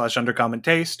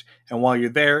 patreon.com/undercommontaste. And while you're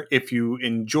there, if you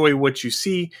enjoy what you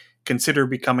see, consider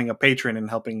becoming a patron and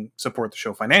helping support the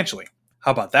show financially.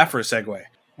 How about that for a segue?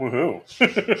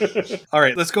 Woohoo. All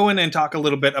right, let's go in and talk a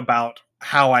little bit about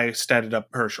how I started up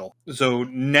Herschel. So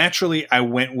naturally, I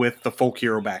went with the folk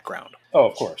hero background. Oh,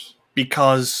 of course.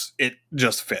 Because it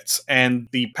just fits. And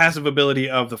the passive ability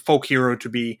of the folk hero to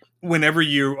be, whenever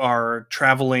you are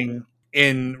traveling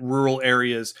in rural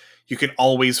areas, you can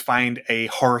always find a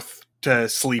hearth to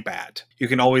sleep at. You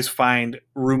can always find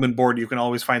room and board. You can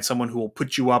always find someone who will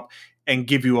put you up and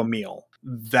give you a meal.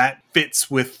 That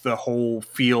fits with the whole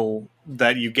feel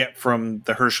that you get from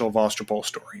the Herschel of Ostropol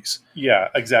stories. Yeah,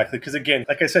 exactly. Because again,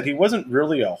 like I said, he wasn't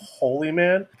really a holy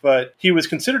man, but he was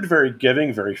considered very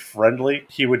giving, very friendly.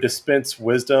 He would dispense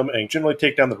wisdom and generally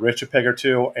take down the rich a peg or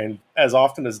two. And as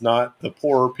often as not, the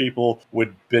poorer people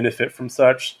would benefit from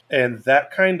such. And that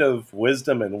kind of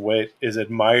wisdom and wit is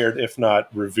admired, if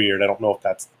not revered. I don't know if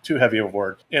that's too heavy of a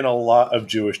word, in a lot of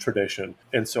Jewish tradition.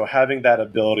 And so having that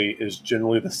ability is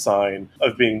generally the sign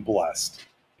of being blessed.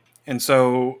 And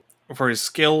so for his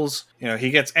skills,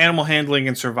 he gets animal handling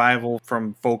and survival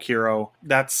from folk hero.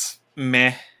 That's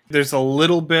meh. There's a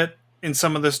little bit in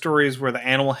some of the stories where the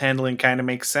animal handling kind of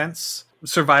makes sense.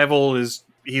 Survival is,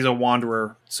 he's a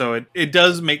wanderer, so it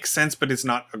does make sense, but it's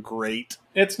not a great.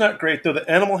 It's not great, though. The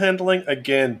animal handling,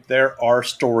 again, there are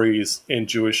stories in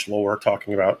Jewish lore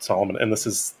talking about Solomon, and this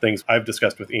is things I've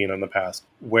discussed with Ian in the past,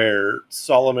 where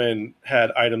Solomon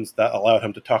had items that allowed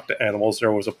him to talk to animals.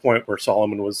 There was a point where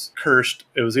Solomon was cursed.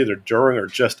 It was either during or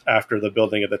just after the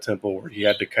building of the temple, where he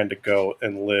had to kind of go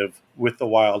and live with the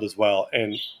wild as well.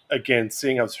 And again,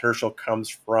 seeing how Herschel comes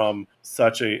from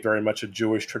such a very much a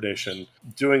Jewish tradition,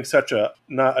 doing such a,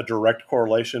 not a direct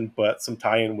correlation, but some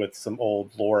tie-in with some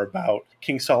old lore about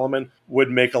King Solomon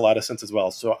would make a lot of sense as well.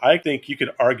 So I think you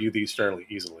could argue these fairly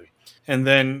easily. And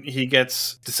then he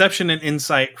gets deception and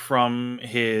insight from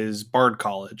his Bard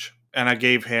College. And I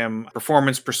gave him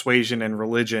performance, persuasion, and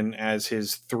religion as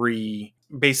his 3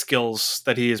 base skills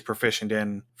that he is proficient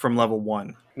in from level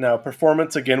 1. Now,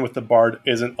 performance, again, with the Bard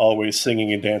isn't always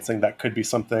singing and dancing. That could be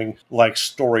something like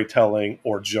storytelling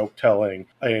or joke telling.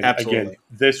 And absolutely. Again,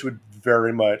 this would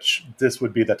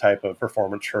be the type of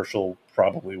performance Herschel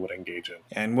probably would engage in.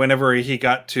 And whenever he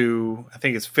got to, I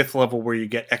think it's 5th level where you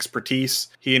get expertise,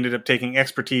 he ended up taking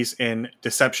expertise in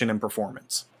deception and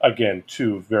performance. Again,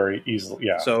 2 very easily,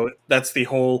 yeah. So that's the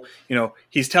whole,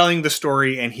 he's telling the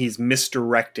story and he's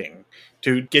misdirecting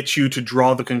to get you to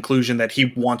draw the conclusion that he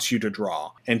wants you to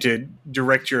draw and to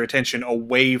direct your attention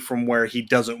away from where he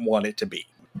doesn't want it to be.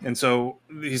 And so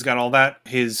he's got all that.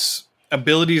 His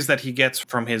abilities that he gets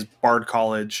from his Bard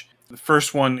College, the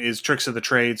first one is Tricks of the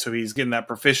Trade, so he's getting that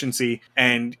proficiency,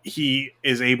 and he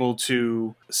is able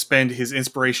to spend his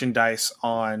inspiration dice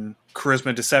on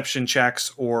charisma deception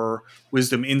checks or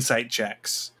wisdom insight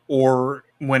checks, or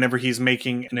whenever he's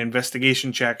making an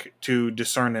investigation check to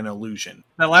discern an illusion.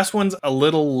 That last one's a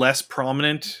little less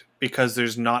prominent because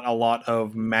there's not a lot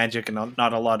of magic and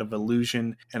not a lot of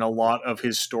illusion and a lot of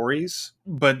his stories,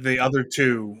 but the other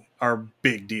 2 are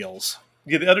big deals.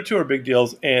 Yeah, the other 2 are big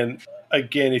deals, and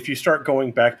again, if you start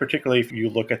going back, particularly if you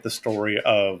look at the story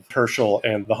of Herschel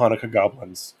and the Hanukkah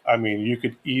goblins, I mean, you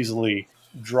could easily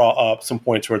draw up some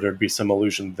points where there'd be some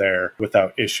illusion there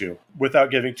without issue,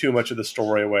 without giving too much of the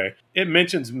story away. It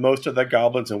mentions most of the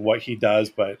goblins and what he does,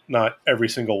 but not every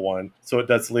single one. So it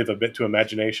does leave a bit to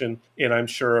imagination, and I'm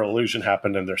sure illusion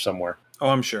happened in there somewhere. Oh,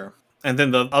 I'm sure. And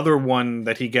then the other one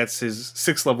that he gets, his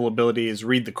 6th level ability, is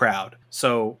Read the Crowd.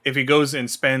 So if he goes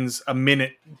and spends a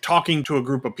minute talking to a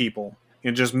group of people,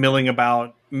 just milling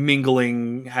about,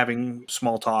 mingling, having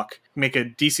small talk, make a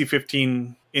DC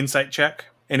 15 insight check.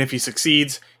 And if he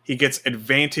succeeds, he gets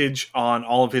advantage on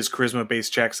all of his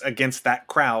charisma-based checks against that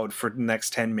crowd for the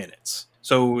next 10 minutes.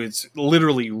 So it's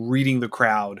literally reading the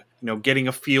crowd, getting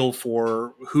a feel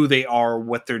for who they are,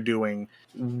 what they're doing,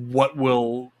 what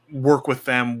will work with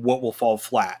them, what will fall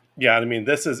flat. Yeah, I mean,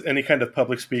 this is any kind of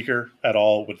public speaker at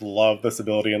all would love this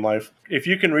ability in life. If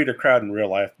you can read a crowd in real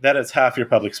life, that is half your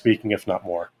public speaking, if not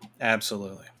more.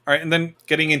 Absolutely. All right, and then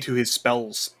getting into his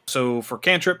spells. So for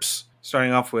cantrips,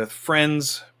 starting off with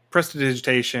Friends,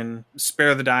 Prestidigitation,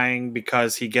 Spare the Dying,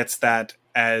 because he gets that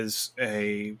as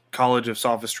a College of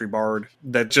Sophistry bard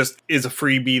that just is a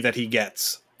freebie that he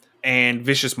gets. And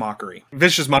Vicious Mockery.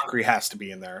 Vicious Mockery has to be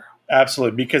in there.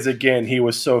 Absolutely, because again, he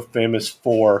was so famous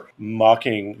for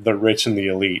mocking the rich and the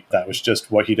elite. That was just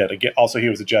what he did. Again, also, he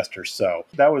was a jester, so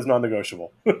that was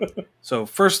non-negotiable. So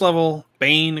first level,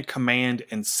 Bane, Command,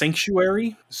 and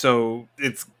Sanctuary. So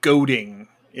it's goading.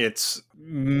 It's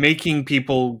making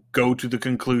people go to the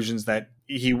conclusions that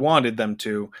he wanted them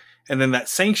to. And then that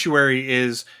Sanctuary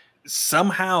is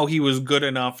somehow he was good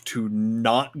enough to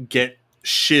not get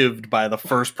shivved by the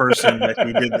first person that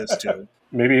he did this to.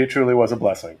 Maybe it truly was a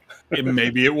blessing.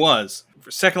 Maybe it was.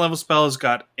 For second level spells,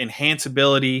 got Enhance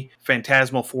Ability,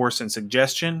 Phantasmal Force, and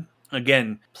Suggestion.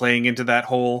 Again, playing into that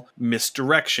whole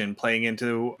misdirection, playing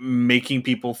into making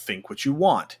people think what you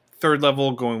want. Third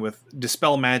level, going with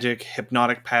Dispel Magic,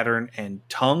 Hypnotic Pattern, and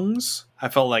Tongues. I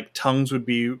felt like Tongues would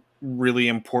be really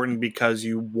important because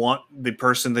you want the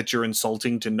person that you're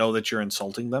insulting to know that you're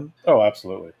insulting them. Oh,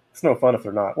 absolutely. It's no fun if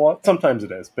they're not. Well, sometimes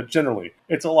it is, but generally,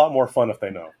 it's a lot more fun if they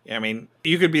know. I mean,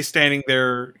 you could be standing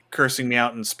there cursing me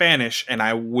out in Spanish, and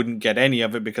I wouldn't get any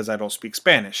of it because I don't speak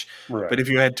Spanish. Right. But if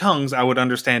you had tongues, I would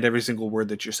understand every single word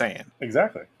that you're saying.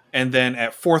 Exactly. And then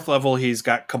at fourth level, he's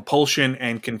got Compulsion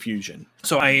and Confusion.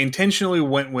 So I intentionally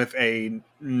went with a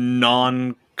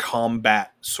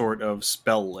non-combat sort of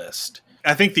spell list.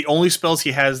 I think the only spells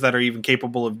he has that are even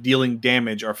capable of dealing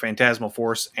damage are Phantasmal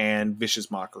Force and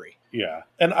Vicious Mockery. Yeah.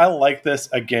 And I like this.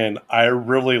 Again, I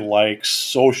really like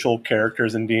social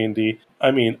characters in D&D.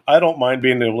 I mean, I don't mind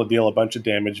being able to deal a bunch of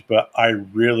damage, but I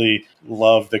really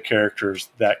love the characters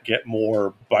that get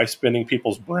more by spinning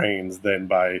people's brains than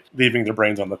by leaving their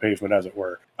brains on the pavement, as it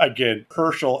were. Again,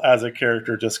 Herschel as a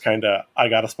character, just kind of, I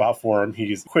got a spot for him.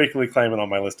 He's quickly climbing on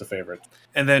my list of favorites.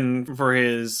 And then for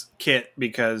his kit,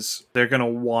 because they're going to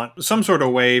want some sort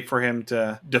of way for him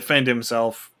to defend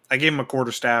himself, I gave him a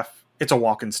quarterstaff. It's a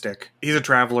walking stick. He's a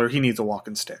traveler. He needs a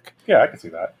walking stick. Yeah, I can see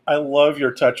that. I love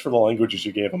your touch for the languages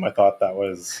you gave him. I thought that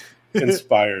was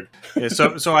inspired. Yeah,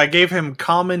 so I gave him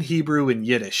Common, Hebrew, and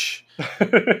Yiddish.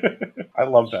 I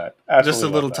love that. Absolutely just a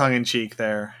little tongue-in-cheek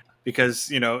there. Because,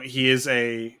 you know, he is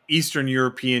a Eastern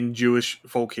European Jewish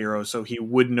folk hero, so he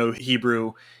would know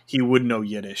Hebrew. He would know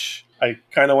Yiddish. I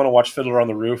kind of want to watch Fiddler on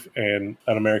the Roof and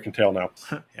An American Tale now.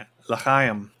 Yeah.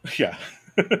 L'chaim. Yeah.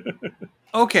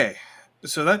 Okay.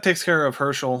 So that takes care of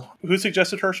Herschel. Who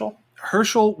suggested Herschel?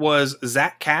 Herschel was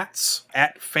Zach Katz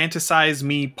at Fantasize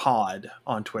Me Pod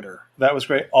on Twitter. That was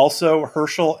great. Also,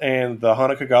 Herschel and the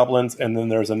Hanukkah Goblins, and then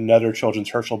there's another children's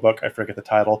Herschel book, I forget the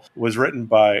title, was written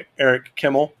by Eric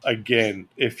Kimmel. Again,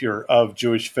 if you're of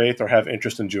Jewish faith or have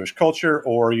interest in Jewish culture,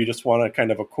 or you just want a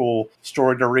kind of a cool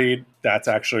story to read, that's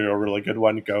actually a really good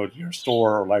one. Go to your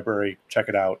store or library, check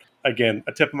it out. Again,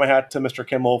 a tip of my hat to Mr.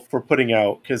 Kimmel for putting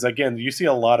out, because again, you see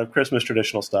a lot of Christmas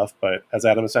traditional stuff, but as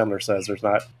Adam Sandler says, there's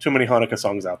not too many Hanukkah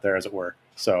songs out there, as it were.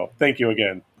 So thank you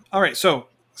again. All right, so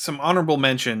some honorable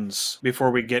mentions before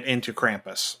we get into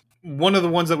Krampus. One of the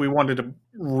ones that we wanted to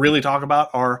really talk about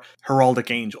are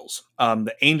heraldic angels.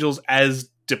 The angels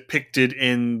as depicted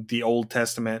in the Old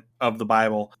Testament of the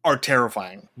Bible are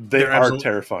terrifying. They are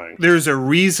terrifying. There's a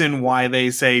reason why they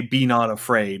say, "Be not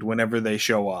afraid," whenever they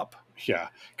show up. Yeah,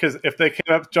 because if they came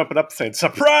up jumping up saying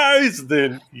 "surprise,"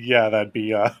 then yeah, that'd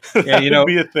be that'd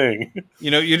be a thing.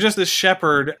 You know, you're just a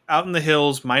shepherd out in the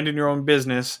hills, minding your own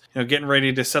business, you know, getting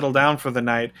ready to settle down for the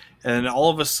night, and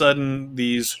all of a sudden,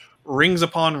 these rings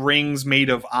upon rings made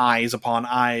of eyes upon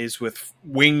eyes with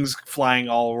wings flying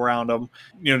all around them,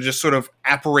 you know, just sort of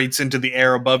apparates into the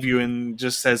air above you and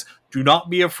just says, "Do not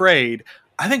be afraid."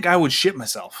 I think I would shit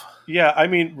myself. Yeah, I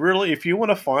mean, really, if you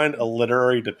want to find a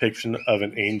literary depiction of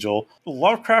an angel,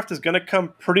 Lovecraft is going to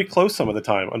come pretty close some of the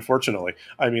time, unfortunately.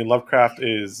 I mean, Lovecraft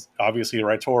is obviously a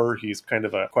writer. He's kind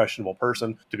of a questionable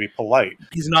person, to be polite.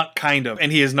 He's not kind of,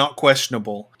 and he is not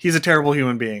questionable. He's a terrible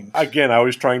human being. Again, I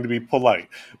was trying to be polite,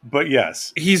 but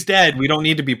yes. He's dead. We don't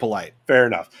need to be polite. Fair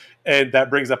enough. And that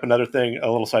brings up another thing,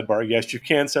 a little sidebar. Yes, you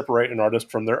can separate an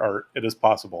artist from their art. It is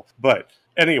possible. But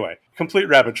anyway, complete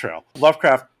rabbit trail.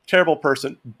 Lovecraft, terrible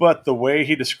person, but the way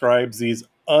he describes these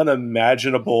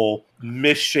unimaginable,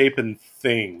 misshapen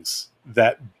things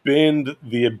that bend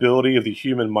the ability of the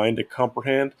human mind to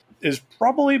comprehend is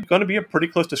probably going to be a pretty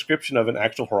close description of an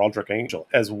actual heraldic angel.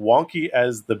 As wonky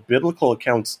as the biblical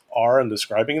accounts are in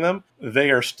describing them,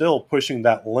 they are still pushing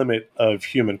that limit of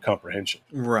human comprehension.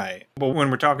 Right. But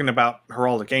when we're talking about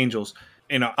heraldic angels,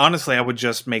 you know, honestly, I would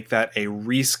just make that a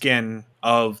reskin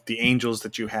of the angels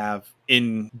that you have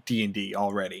in D&D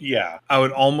already. Yeah. I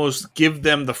would almost give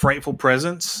them the Frightful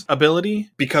Presence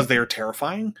ability because they are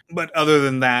terrifying. But other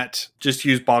than that, just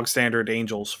use bog standard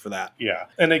angels for that. Yeah.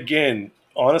 And again,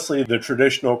 honestly, the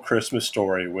traditional Christmas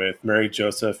story with Mary,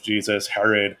 Joseph, Jesus,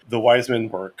 Herod, the wise men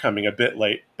were coming a bit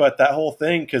late. But that whole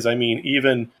thing, because I mean,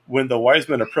 even when the wise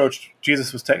men approached,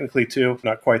 Jesus was technically two,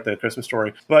 not quite the Christmas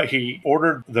story, but he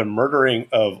ordered the murdering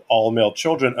of all male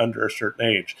children under a certain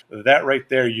age. That right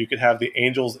there, you could have the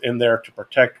angels in there to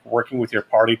protect, working with your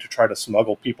party to try to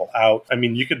smuggle people out. I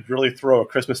mean, you could really throw a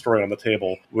Christmas story on the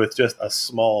table with just a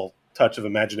small touch of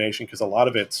imagination, because a lot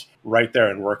of it's right there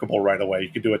and workable right away. You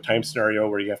could do a time scenario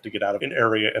where you have to get out of an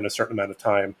area in a certain amount of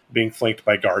time, being flanked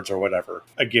by guards or whatever.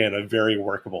 Again, a very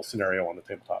workable scenario on the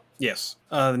tabletop. Yes.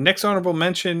 The next honorable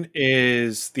mention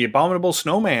is the Abominable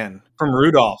Snowman from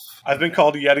Rudolph. I've been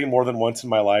called a Yeti more than once in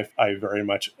my life. I very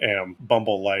much am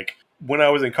Bumble-like. When I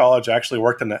was in college, I actually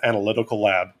worked in an analytical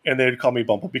lab, and they'd call me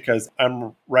Bumble because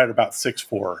I'm right about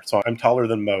 6'4", so I'm taller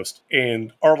than most.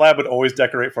 And our lab would always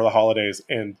decorate for the holidays,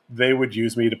 and they would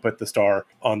use me to put the star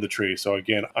on the tree. So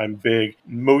again, I'm big.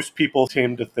 Most people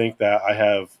tend to think that I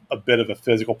have a bit of a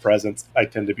physical presence. I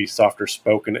tend to be softer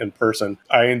spoken in person.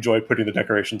 I enjoy putting the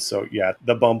decorations, so yeah,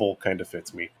 the Bumble kind of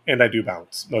fits me. And I do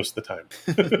bounce most of the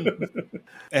time.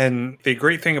 And the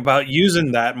great thing about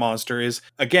using that monster is,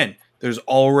 again, there's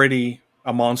already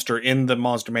a monster in the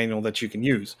monster manual that you can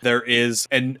use. There is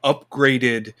an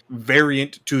upgraded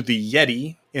variant to the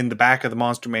Yeti in the back of the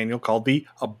monster manual called the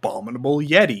Abominable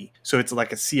Yeti. So it's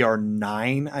like a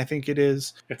CR9, I think it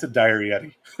is. It's a dire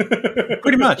Yeti.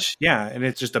 Pretty much, yeah. And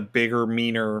it's just a bigger,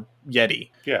 meaner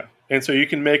Yeti. Yeah. And so you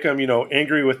can make them,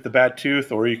 angry with the bad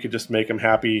tooth, or you could just make him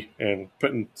happy and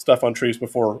putting stuff on trees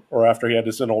before or after he had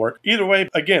his dental work. Either way,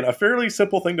 again, a fairly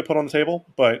simple thing to put on the table,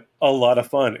 but a lot of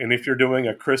fun. And if you're doing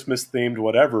a Christmas-themed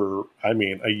whatever, I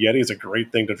mean, a Yeti is a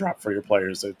great thing to drop for your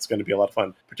players. It's going to be a lot of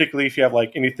fun, particularly if you have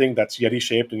like anything that's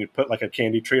Yeti-shaped and you put like a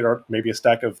candy treat or maybe a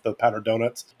stack of the powdered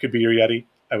donuts. Could be your Yeti.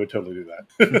 I would totally do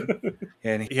that.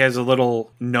 And he has a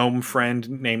little gnome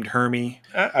friend named Hermie.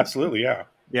 Absolutely, yeah.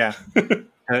 Yeah.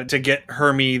 To get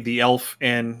Hermie the elf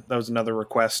in, that was another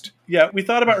request. Yeah, we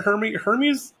thought about Hermie.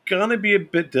 Hermie's gonna be a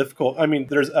bit difficult. I mean,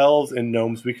 there's elves and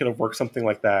gnomes. We could have worked something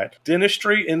like that.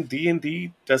 Dentistry in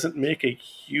D&D doesn't make a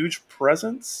huge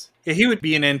presence. Yeah, he would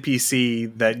be an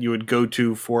NPC that you would go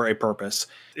to for a purpose.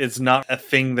 It's not a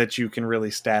thing that you can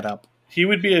really stat up. He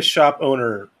would be a shop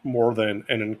owner more than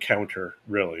an encounter,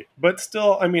 really. But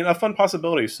still, I mean, a fun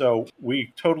possibility. So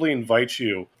we totally invite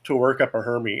you to work up a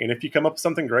Hermie. And if you come up with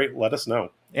something great, let us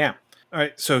know. Yeah. All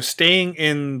right. So staying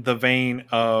in the vein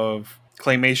of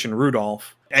Claymation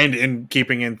Rudolph and in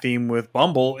keeping in theme with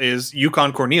Bumble is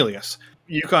Yukon Cornelius.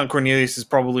 Yukon Cornelius is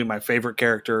probably my favorite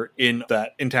character in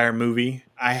that entire movie.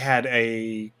 I had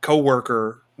a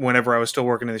coworker whenever I was still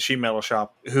working in the sheet metal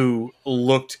shop who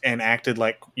looked and acted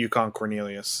like Yukon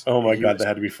Cornelius. Oh my God, that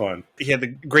had to be fun. He had the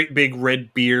great big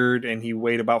red beard and he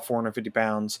weighed about 450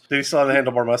 pounds. Did he still have the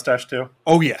handlebar mustache too?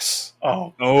 Oh, yes.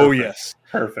 Oh, perfect. Yes.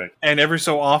 Perfect. And every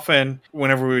so often,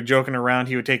 whenever we were joking around,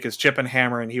 he would take his chip and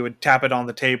hammer and he would tap it on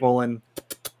the table and...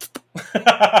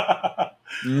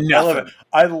 Nothing. I love it.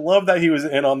 I love that he was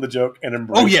in on the joke and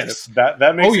embraced it.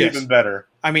 That makes it even better.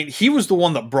 I mean, he was the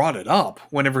one that brought it up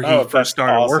whenever he first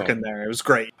started working there. It was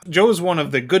great. Joe is one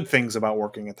of the good things about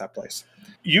working at that place.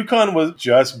 Yukon was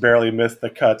just barely missed the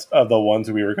cuts of the ones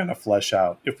we were going to flesh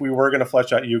out. If we were going to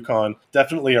flesh out Yukon,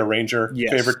 definitely a ranger.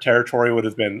 Yes. Favorite territory would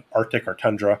have been Arctic or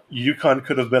tundra. Yukon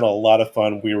could have been a lot of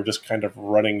fun. We were just kind of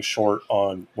running short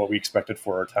on what we expected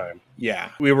for our time. Yeah,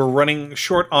 we were running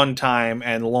short on time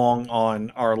and long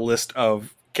on our list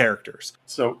of characters.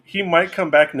 So he might come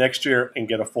back next year and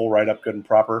get a full write-up good and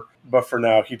proper, but for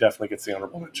now, he definitely gets the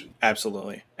honorable mention.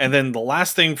 Absolutely. And then the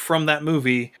last thing from that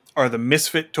movie are the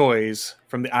Misfit toys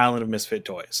from the Island of Misfit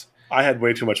Toys. I had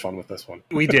way too much fun with this one.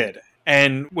 We did.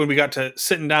 And when we got to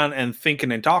sitting down and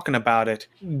thinking and talking about it,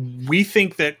 we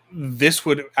think that this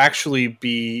would actually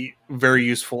be very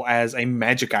useful as a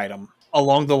magic item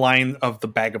along the line of the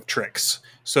Bag of Tricks.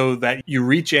 So that you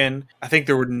reach in, I think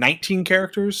there were 19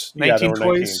 characters, 19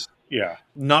 toys. 19. Yeah.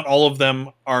 Not all of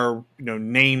them are,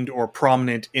 named or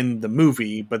prominent in the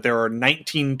movie, but there are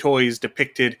 19 toys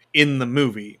depicted in the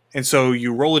movie. And so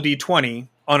you roll a d20.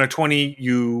 On a 20,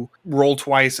 you roll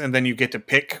twice, and then you get to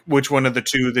pick which one of the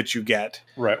two that you get.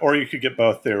 Right, or you could get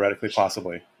both, theoretically,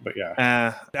 possibly. But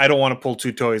yeah. I don't want to pull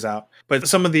two toys out. But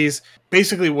some of these,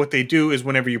 basically what they do is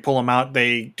whenever you pull them out,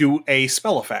 they do a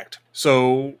spell effect.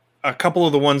 So a couple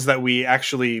of the ones that we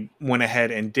actually went ahead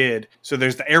and did. So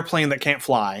there's the airplane that can't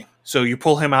fly. So you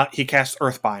pull him out, he casts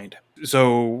Earthbind.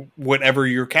 So whatever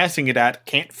you're casting it at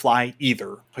can't fly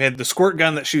either. We had the squirt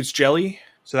gun that shoots jelly.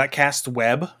 So that casts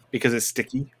web because it's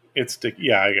sticky. It's sticky.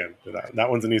 Yeah, again, that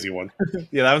one's an easy one.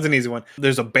 Yeah, that one's an easy one.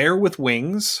 There's a bear with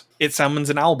wings. It summons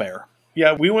an owlbear.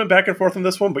 Yeah, we went back and forth on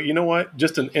this one, but you know what?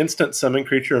 Just an instant summon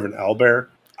creature of an owlbear.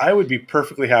 I would be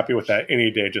perfectly happy with that any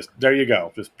day. Just there you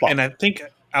go. Just plop. And I think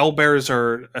owlbears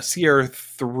are a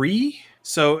CR3.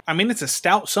 So, I mean, it's a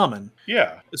stout summon.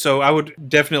 Yeah. So I would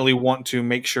definitely want to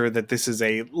make sure that this is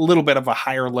a little bit of a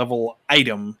higher level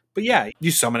item. But yeah,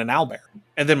 you summon an owlbear.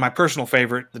 And then my personal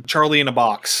favorite, the Charlie in a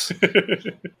Box.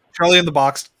 Charlie in the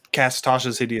Box casts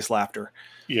Tasha's Hideous Laughter.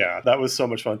 Yeah, that was so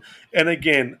much fun. And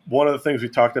again, one of the things we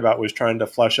talked about was trying to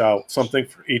flesh out something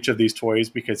for each of these toys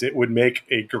because it would make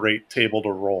a great table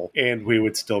to roll and we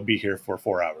would still be here for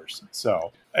 4 hours.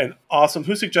 So, and awesome.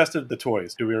 Who suggested the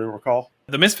toys? Do we recall?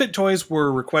 The Misfit toys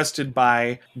were requested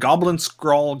by Goblin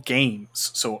Scrawl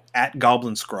Games. So at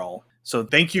Goblin Scrawl. So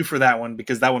thank you for that one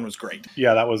because that one was great.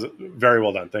 Yeah, that was very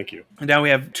well done. Thank you. And now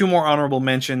we have 2 more honorable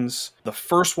mentions. The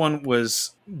first one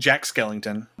was Jack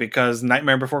Skellington because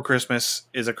Nightmare Before Christmas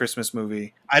is a Christmas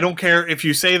movie. I don't care if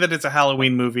you say that it's a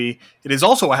Halloween movie. It is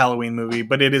also a Halloween movie,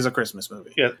 but it is a Christmas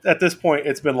movie. Yeah, at this point,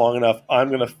 it's been long enough. I'm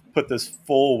going to put this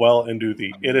full well into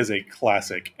it is a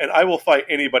classic. And I will fight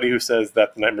anybody who says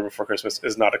that The Nightmare Before Christmas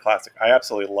is not a classic. I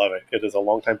absolutely love it. It is a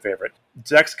longtime favorite.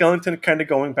 Jack Skellington kind of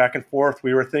going back and forth.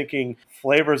 We were thinking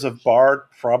flavors of Bard,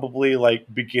 probably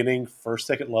like beginning first,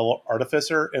 second level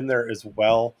Artificer in there as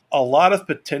well. A lot of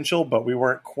potential, but we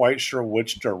weren't quite sure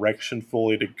which direction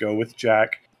fully to go with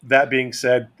Jack. That being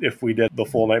said, if we did the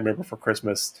full Nightmare Before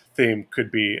Christmas theme,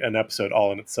 could be an episode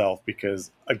all in itself because,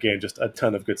 again, just a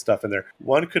ton of good stuff in there.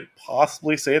 One could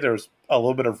possibly say there's a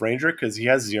little bit of Ranger because he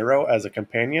has Zero as a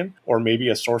companion or maybe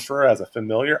a Sorcerer as a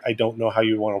familiar. I don't know how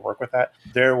you want to work with that.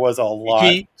 There was a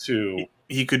lot to...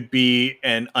 He could be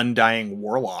an Undying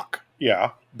Warlock.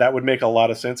 Yeah, that would make a lot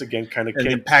of sense. Again, kind of... And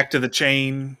then Pact of the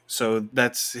Chain, so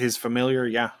that's his familiar,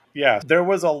 yeah. Yeah, there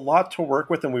was a lot to work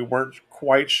with, and we weren't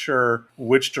quite sure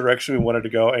which direction we wanted to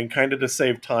go, and kind of to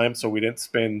save time so we didn't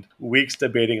spend weeks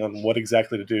debating on what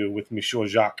exactly to do with Monsieur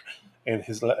Jacques and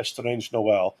his Strange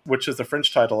Noël, which is the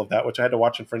French title of that, which I had to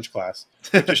watch in French class.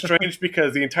 Which is strange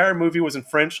because the entire movie was in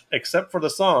French, except for the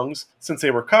songs, since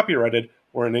they were copyrighted,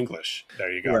 were in English.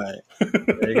 There you go. Right.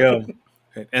 There you go.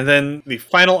 And then the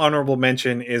final honorable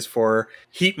mention is for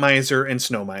Heat Miser and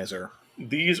Snow Miser.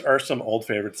 These are some old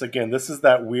favorites. Again, this is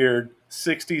that weird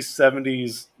 60s,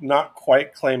 70s, not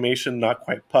quite claymation, not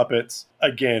quite puppets.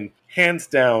 Again, hands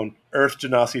down, Earth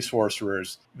Genasi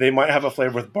Sorcerers. They might have a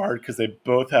flavor with Bard because they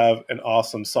both have an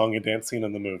awesome song and dance scene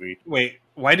in the movie. Wait,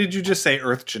 why did you just say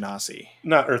Earth Genasi?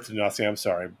 Not Earth Genasi, I'm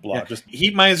sorry. Blah. Yeah. Just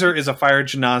Heat Miser is a Fire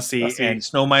Genasi and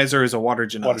Snow Miser is a Water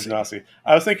Genasi. Water Genasi.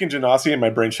 I was thinking Genasi and my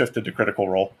brain shifted to Critical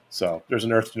Role. So there's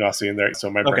an Earth Genasi in there, so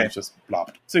my brain's just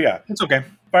blopped. So yeah. It's okay.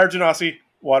 Fire Genasi,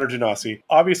 Water Genasi.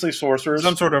 Obviously Sorcerers.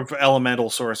 Some sort of elemental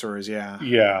sorcerers, yeah.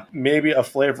 Yeah. Maybe a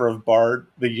flavor of Bard.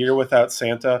 The Year Without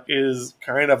Santa is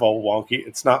kind of a wonky.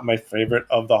 It's not my favorite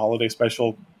of the holiday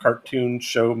special cartoon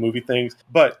show movie things.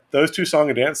 But those 2 song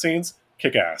and dance scenes,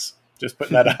 kick ass. Just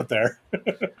putting that out there.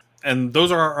 And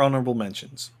those are our honorable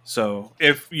mentions. So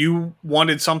if you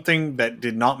wanted something that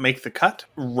did not make the cut,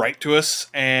 write to us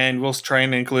and we'll try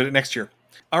and include it next year.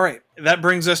 All right. That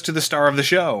brings us to the star of the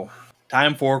show.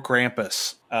 Time for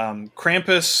Krampus.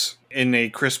 Krampus, in a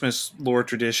Christmas lore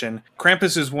tradition,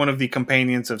 Krampus is one of the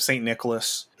companions of St.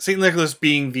 Nicholas. St. Nicholas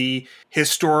being the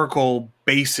historical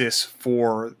basis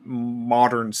for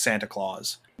modern Santa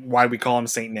Claus. Why we call him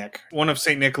St. Nick. One of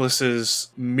St.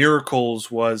 Nicholas's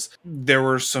miracles was there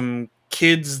were some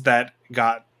kids that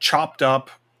got chopped up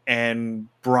and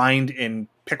brined in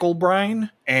pickle brine,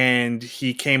 and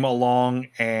he came along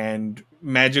and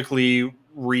magically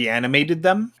reanimated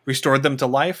them, restored them to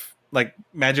life, like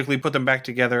magically put them back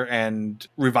together and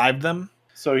revived them.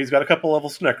 So he's got a couple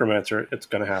levels of Necromancer. It's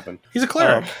going to happen. He's a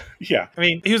cleric. Yeah. I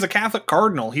mean, he was a Catholic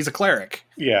cardinal. He's a cleric.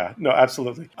 Yeah, no,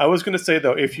 absolutely. I was going to say,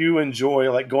 though, if you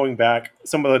enjoy, like, going back,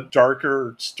 some of the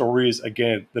darker stories,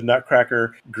 again, the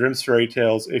Nutcracker, Grimm's Fairy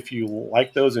Tales, if you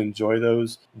like those, enjoy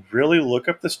those, really look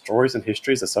up the stories and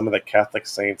histories of some of the Catholic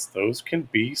saints. Those can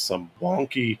be some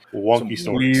wonky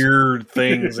stories. Weird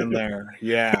things in there.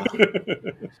 Yeah.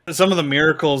 Some of the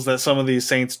miracles that some of these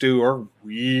saints do are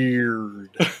weird.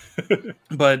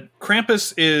 But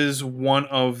Krampus is one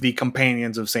of the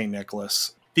companions of St.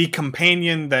 Nicholas. The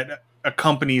companion that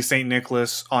accompanies St.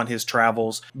 Nicholas on his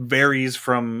travels varies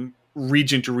from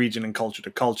region to region and culture to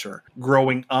culture.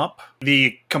 Growing up,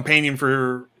 the companion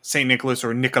for St. Nicholas,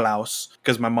 or Nikolaus,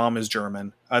 because my mom is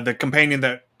German, the companion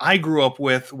that I grew up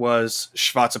with was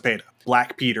Schwarze Peter,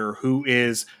 Black Peter, who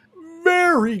is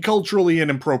very culturally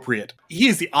inappropriate. He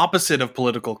is the opposite of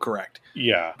political correct.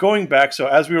 Yeah. Going back, so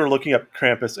as we were looking up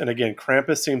Krampus, and again,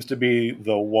 Krampus seems to be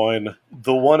the one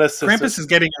assistant. Krampus is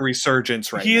getting a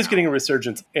resurgence right now. He is getting a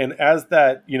resurgence. And as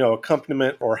that,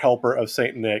 accompaniment or helper of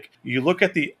Saint Nick, you look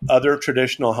at the other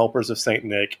traditional helpers of Saint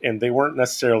Nick, and they weren't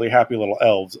necessarily happy little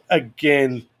elves.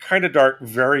 Again, kind of dark,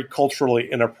 very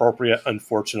culturally inappropriate,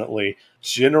 unfortunately.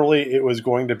 Generally, it was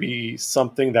going to be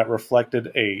something that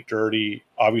reflected a dirty,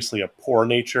 obviously a poor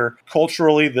nature.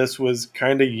 Culturally, this was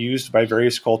kind of used by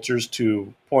various cultures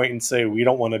to point and say, we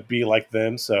don't want to be like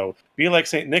them. So be like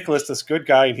St. Nicholas, this good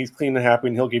guy, and he's clean and happy,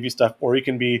 and he'll give you stuff. Or he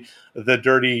can be the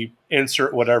dirty,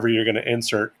 insert whatever you're going to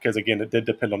insert, because again, it did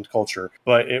depend on culture.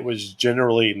 But it was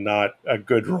generally not a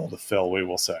good role to fill, we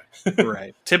will say.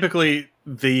 Right. Typically,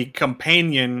 the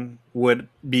companion would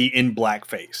be in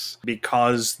blackface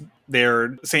because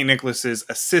they're St. Nicholas's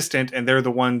assistant, and they're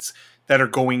the ones that are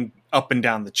going up and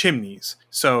down the chimneys.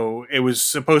 So it was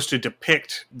supposed to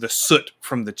depict the soot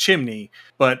from the chimney,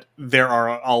 but there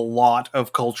are a lot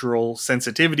of cultural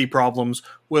sensitivity problems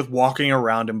with walking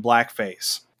around in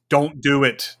blackface. Don't do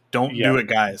it. Don't do it,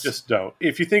 guys. Just don't.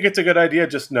 If you think it's a good idea,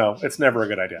 just know it's never a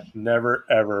good idea. Never,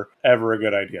 ever, ever a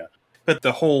good idea. But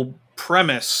the whole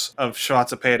premise of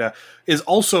Schwarzepeda is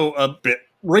also a bit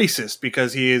racist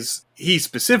because he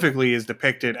specifically is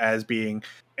depicted as being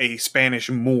a Spanish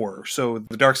Moor, so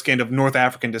the dark-skinned of North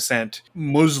African descent,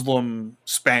 Muslim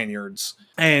Spaniards.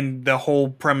 And the whole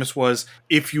premise was,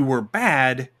 if you were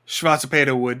bad,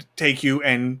 Schwarzepeda would take you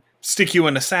and stick you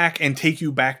in a sack and take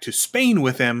you back to Spain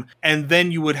with him, and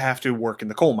then you would have to work in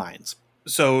the coal mines.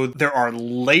 So there are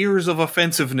layers of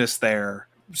offensiveness there.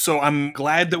 So I'm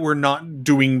glad that we're not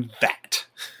doing that.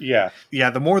 Yeah. Yeah,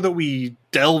 the more that we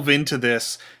delve into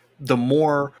this, the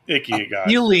more icky it got.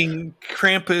 Appealing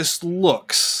Krampus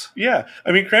looks. Yeah.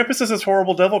 I mean, Krampus is this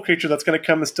horrible devil creature that's going to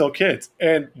come and steal kids.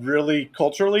 And really,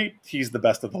 culturally, he's the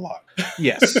best of the lot.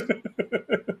 Yes.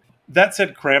 That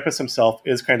said, Krampus himself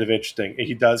is kind of interesting.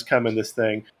 He does come in this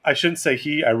thing. I shouldn't say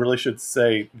he, I really should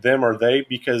say them or they,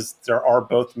 because there are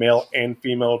both male and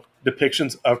female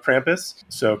depictions of Krampus.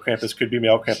 So Krampus could be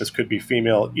male, Krampus could be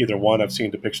female, either one. I've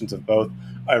seen depictions of both.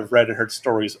 I've read and heard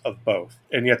stories of both.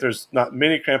 And yet there's not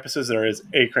many Krampuses, there is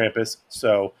a Krampus.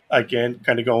 So again,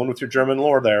 kind of going with your German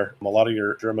lore there. A lot of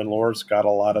your German lore's got a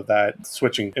lot of that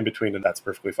switching in between, and that's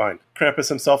perfectly fine. Krampus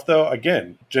himself, though,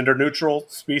 again, gender neutral,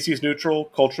 species neutral,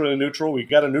 culturally neutral. We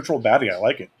got a neutral baddie. I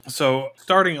like it. So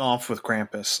starting off with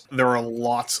Krampus, there are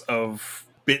lots of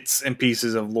bits and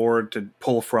pieces of lore to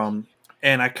pull from.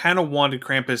 And I kind of wanted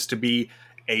Krampus to be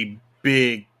a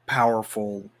big,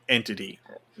 powerful entity.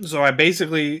 So I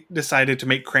basically decided to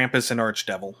make Krampus an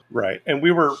archdevil. Right. And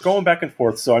we were going back and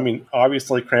forth. So, I mean,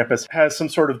 obviously Krampus has some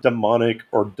sort of demonic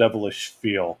or devilish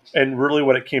feel. And really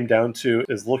what it came down to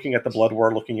is looking at the blood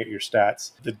war, looking at your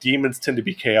stats. The demons tend to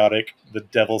be chaotic. The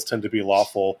devils tend to be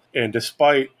lawful. And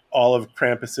despite all of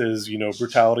Krampus's,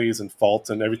 brutalities and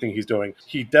faults and everything he's doing,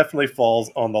 he definitely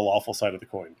falls on the lawful side of the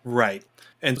coin. Right.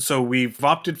 And so we've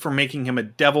opted for making him a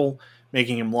devil,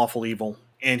 making him lawful evil.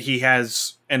 And he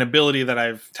has an ability that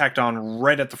I've tacked on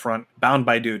right at the front, bound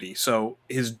by duty. So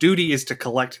his duty is to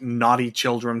collect naughty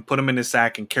children, put them in his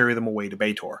sack, and carry them away to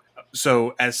Baator.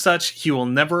 So as such, he will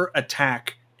never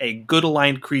attack a good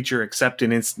aligned creature except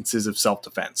in instances of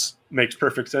self-defense. Makes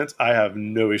perfect sense. I have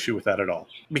no issue with that at all.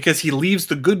 Because he leaves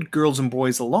the good girls and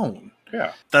boys alone.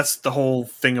 Yeah. That's the whole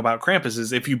thing about Krampus,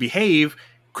 is if you behave,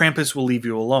 Krampus will leave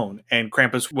you alone, and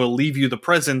Krampus will leave you the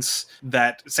presents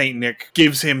that St. Nick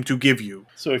gives him to give you.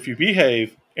 So if you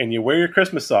behave and you wear your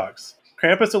Christmas socks,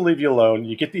 Krampus will leave you alone,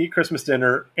 you get to eat Christmas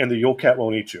dinner, and the Yule Cat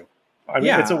won't eat you. I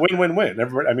mean, It's a win-win-win.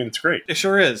 Everybody, it's great. It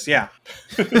sure is, yeah.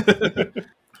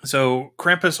 So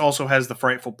Krampus also has the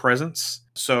frightful presence,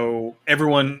 so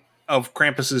everyone of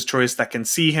Krampus's choice that can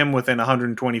see him within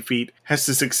 120 feet has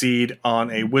to succeed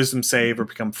on a wisdom save or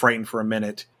become frightened for a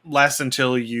minute. Lasts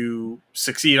until you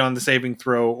succeed on the saving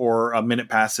throw or a minute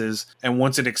passes, and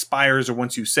once it expires or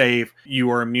once you save, you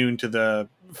are immune to the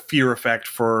fear effect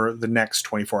for the next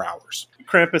 24 hours.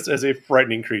 Krampus is a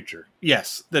frightening creature.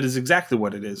 Yes, that is exactly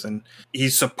what it is, and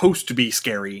he's supposed to be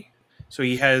scary. So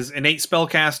he has innate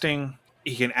spellcasting,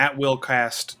 he can at will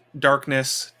cast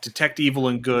darkness, detect evil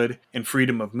and good, and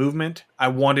freedom of movement. I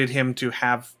wanted him to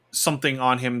have something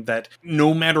on him that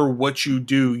no matter what you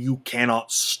do, you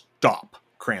cannot stop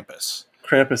Krampus.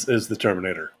 Krampus is the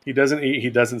Terminator. He doesn't eat, he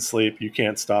doesn't sleep, you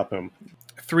can't stop him.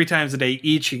 3 times a day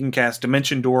each, he can cast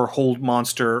Dimension Door, Hold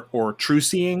Monster, or True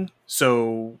Seeing.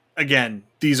 So, again,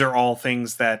 these are all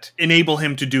things that enable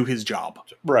him to do his job.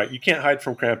 Right, you can't hide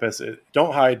from Krampus.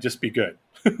 Don't hide, just be good.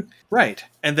 Right.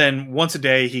 And then once a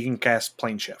day, he can cast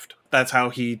Plane Shift. That's how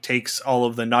he takes all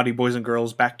of the naughty boys and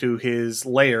girls back to his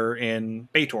lair in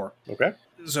Baator. Okay.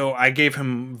 So I gave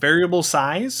him variable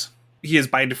size. He is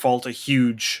by default a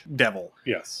huge devil,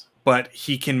 Yes. but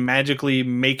he can magically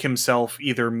make himself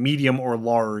either medium or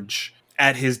large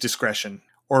at his discretion,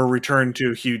 or return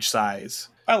to huge size.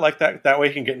 I like that. That way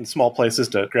he can get in small places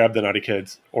to grab the naughty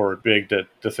kids, or big to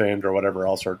defend, or whatever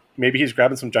else. Or maybe he's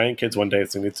grabbing some giant kids one day,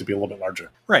 so he needs to be a little bit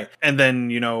larger. Right. And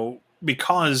then,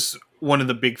 because one of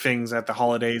the big things at the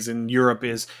holidays in Europe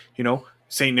is,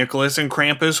 St. Nicholas and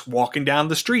Krampus walking down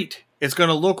the street. It's going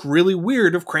to look really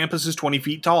weird if Krampus is 20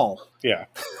 feet tall. Yeah.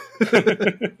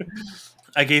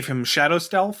 I gave him Shadow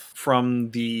Stealth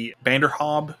from the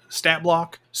Vanderhob stat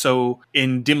block. So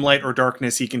in dim light or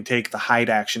darkness, he can take the hide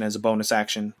action as a bonus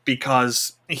action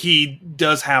because he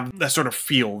does have that sort of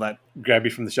feel that... Grab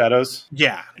you from the shadows?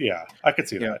 Yeah. Yeah, I could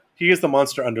see that. He is the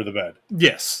monster under the bed.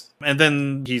 Yes. And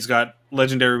then he's got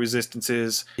legendary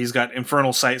resistances. He's got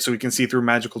Infernal Sight, so he can see through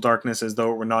magical darkness as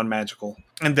though it were non-magical.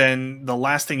 And then the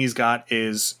last thing he's got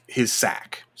is his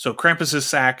sack. So Krampus's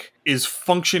sack is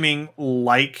functioning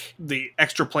like the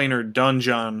extraplanar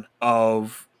dungeon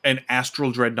of an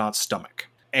Astral Dreadnought stomach.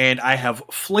 And I have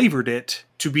flavored it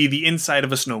to be the inside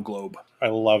of a snow globe. I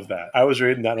love that. I was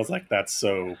reading that and I was like, that's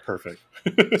so perfect.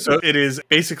 So it is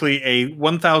basically a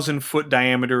 1,000 foot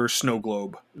diameter snow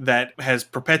globe that has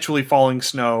perpetually falling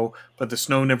snow, but the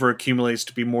snow never accumulates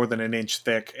to be more than an inch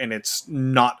thick, and it's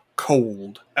not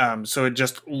cold. So it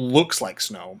just looks like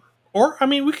snow. Or,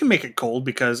 we can make it cold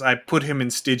because I put him in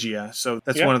Stygia, so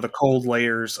that's one of the cold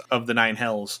layers of the Nine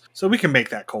Hells. So we can make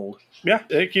that cold. Yeah,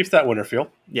 it keeps that winter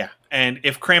feel. Yeah, and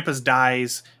if Krampus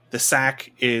dies, the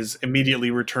sack is immediately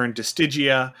returned to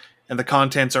Stygia, and the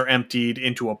contents are emptied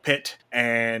into a pit,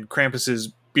 and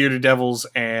Krampus's bearded devils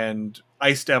and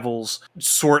ice devils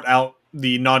sort out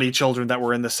the naughty children that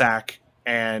were in the sack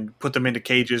and put them into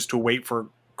cages to wait for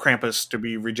Krampus to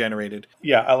be regenerated.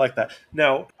 Yeah, I like that.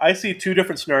 Now, I see two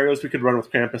different scenarios we could run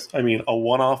with Krampus. A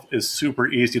one-off is super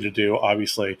easy to do,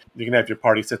 obviously. You can have your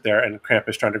party sit there and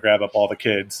Krampus trying to grab up all the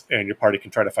kids, and your party can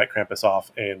try to fight Krampus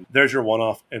off, and there's your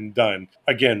one-off and done.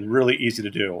 Again, really easy to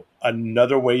do.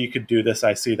 Another way you could do this,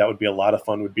 I see that would be a lot of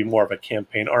fun, would be more of a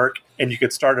campaign arc, and you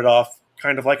could start it off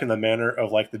kind of like in the manner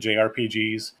of like the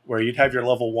JRPGs, where you'd have your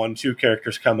level 1, 2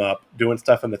 characters come up doing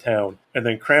stuff in the town, and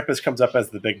then Krampus comes up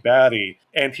as the big baddie,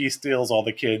 and he steals all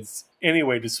the kids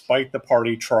anyway, despite the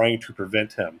party trying to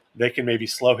prevent him. They can maybe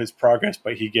slow his progress,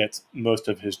 but he gets most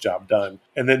of his job done.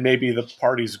 And then maybe the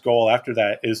party's goal after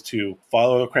that is to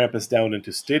follow Krampus down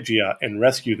into Stygia and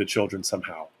rescue the children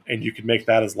somehow. And you could make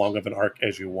that as long of an arc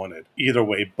as you wanted. Either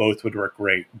way, both would work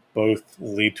great. Both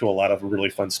lead to a lot of really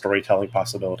fun storytelling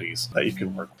possibilities that you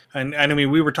can work with. And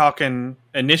we were talking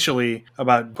initially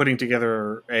about putting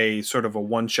together a sort of a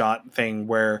one-shot thing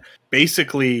where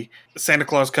basically Santa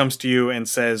Claus comes to you and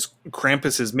says,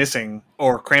 Krampus is missing,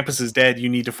 or Krampus is dead, you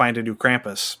need to find a new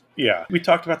Krampus. Yeah, we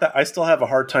talked about that. I still have a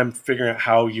hard time figuring out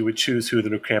how you would choose who the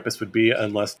new Krampus would be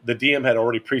unless the DM had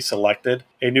already pre-selected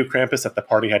a new Krampus that the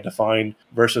party had to find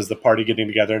versus the party getting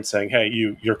together and saying, hey,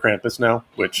 you're Krampus now,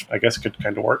 which I guess could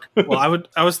kind of work. Well,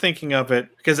 I was thinking of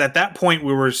it because at that point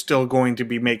we were still going to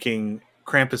be making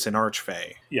Krampus an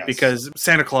archfey. Yes. Because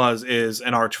Santa Claus is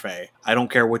an archfey. I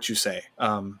don't care what you say.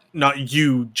 Not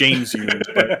you, James you,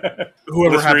 but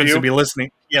whoever Listener happens you? to be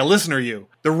listening. Yeah, listener you.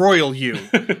 The royal you.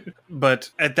 But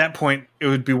at that point, it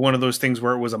would be one of those things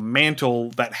where it was a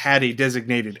mantle that had a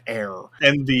designated heir.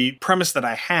 And the premise that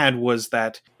I had was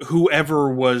that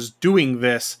whoever was doing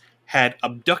this had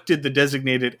abducted the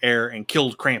designated heir and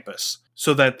killed Krampus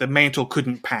so that the mantle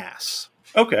couldn't pass.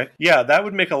 Okay. Yeah, that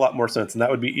would make a lot more sense, and that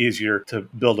would be easier to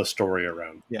build a story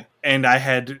around. Yeah. And I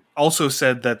had also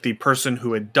said that the person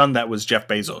who had done that was Jeff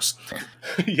Bezos.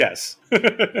 Yes.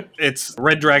 It's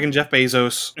Red Dragon Jeff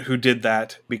Bezos who did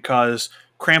that because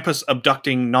Krampus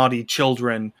abducting naughty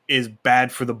children is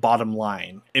bad for the bottom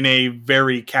line in a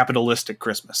very capitalistic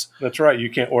Christmas. That's right. You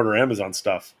can't order Amazon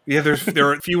stuff. Yeah,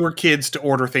 there are fewer kids to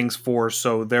order things for,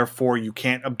 so therefore you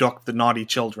can't abduct the naughty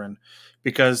children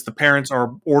because the parents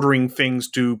are ordering things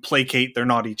to placate their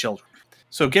naughty children.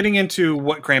 So getting into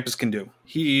what Krampus can do.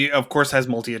 He, of course, has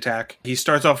multi-attack. He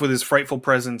starts off with his Frightful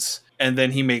Presence, and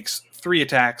then he makes 3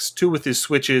 attacks, 2 with his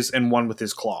switches and 1 with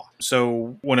his claw.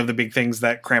 So one of the big things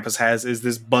that Krampus has is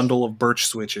this bundle of birch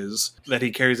switches that he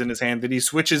carries in his hand that he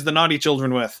switches the naughty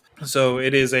children with. So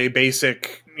it is a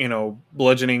basic,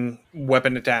 bludgeoning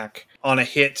weapon attack. On a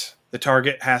hit, the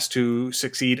target has to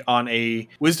succeed on a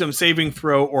wisdom saving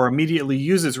throw or immediately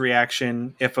use its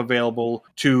reaction, if available,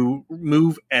 to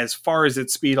move as far as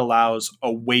its speed allows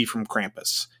away from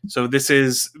Krampus. So this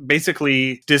is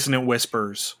basically Dissonant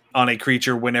Whispers on a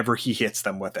creature whenever he hits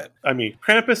them with it. I mean,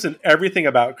 Krampus and everything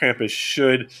about Krampus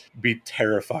should be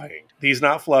terrifying. He's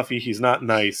not fluffy. He's not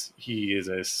nice. He is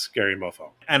a scary mofo.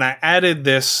 And I added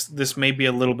this may be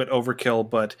a little bit overkill,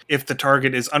 but if the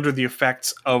target is under the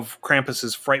effects of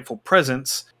Krampus's frightful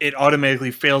presence, it automatically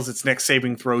fails its next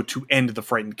saving throw to end the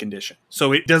frightened condition.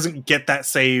 So it doesn't get that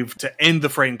save to end the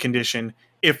frightened condition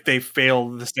if they fail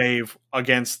the save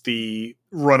against the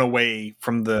runaway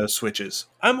from the switches.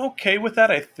 I'm okay with that,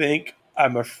 I think.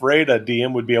 I'm afraid a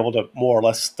DM would be able to more or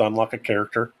less stun lock a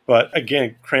character. But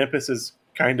again, Krampus is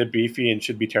kind of beefy and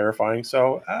should be terrifying.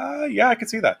 So, yeah, I can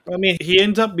see that. I mean, he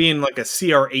ends up being like a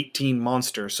CR-18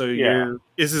 monster. So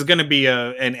this is going to be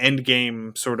an end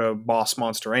game sort of boss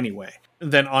monster anyway.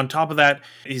 Then on top of that,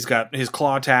 he's got his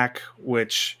claw attack,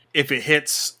 which if it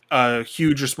hits a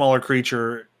huge or smaller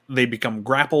creature, they become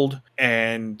grappled,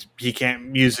 and he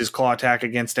can't use his claw attack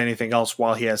against anything else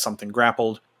while he has something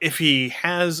grappled. If he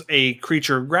has a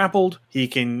creature grappled, he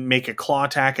can make a claw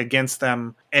attack against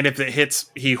them, and if it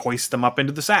hits, he hoists them up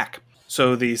into the sack.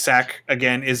 So the sack,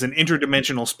 again, is an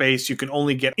interdimensional space. You can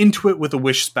only get into it with a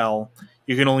wish spell.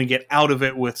 You can only get out of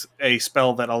it with a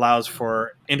spell that allows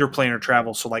for interplanar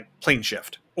travel, so like plane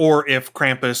shift, or if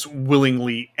Krampus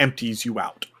willingly empties you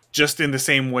out, just in the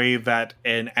same way that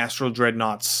an Astral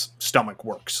Dreadnought's stomach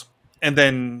works. And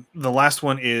then the last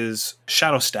one is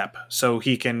Shadow Step. So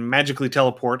he can magically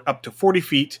teleport up to 40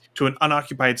 feet to an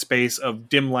unoccupied space of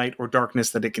dim light or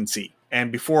darkness that it can see.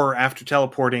 And before or after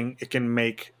teleporting, it can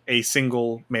make a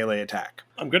single melee attack.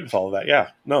 I'm good to follow that.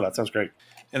 Yeah. No, that sounds great.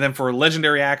 And then for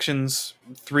legendary actions,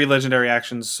 3 legendary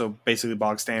actions, so basically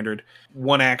bog standard.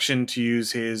 1 action to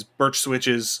use his birch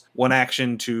switches, 1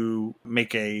 action to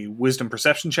make a wisdom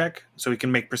perception check, so he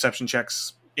can make perception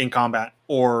checks in combat,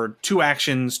 or 2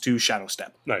 actions to shadow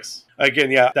step. Nice.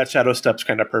 Again, yeah, that shadow step's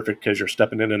kind of perfect because you're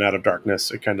stepping in and out of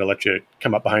darkness. It kind of lets you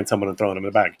come up behind someone and throw them in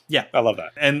the bag. Yeah. I love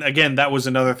that. And again, that was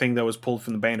another thing that was pulled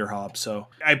from the Banderhob. So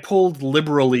I pulled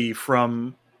liberally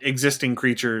from existing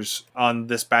creatures on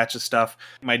this batch of stuff.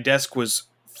 My desk was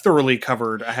thoroughly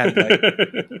covered. I had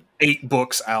like 8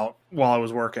 books out while I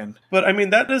was working. But I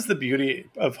mean, that is the beauty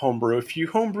of homebrew. If you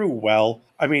homebrew well,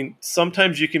 I mean,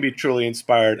 sometimes you can be truly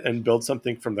inspired and build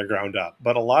something from the ground up.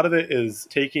 But a lot of it is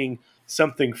taking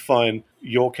something fun,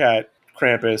 Yolcat,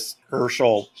 Krampus,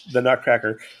 Herschel, the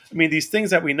Nutcracker. I mean, these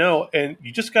things that we know, and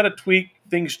you just got to tweak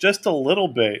things just a little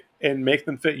bit and make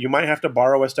them fit. You might have to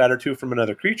borrow a stat or 2 from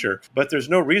another creature, but there's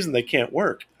no reason they can't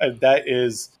work. And that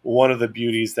is one of the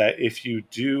beauties, that if you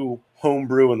do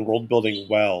homebrew and world building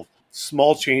well,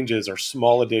 small changes or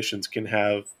small additions can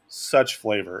have such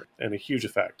flavor and a huge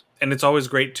effect. And it's always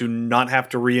great to not have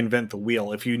to reinvent the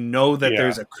wheel. If you know that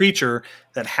there's a creature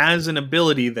that has an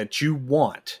ability that you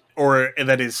want, or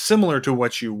that is similar to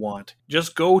what you want,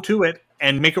 just go to it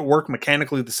and make it work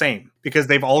mechanically the same, because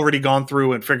they've already gone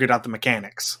through and figured out the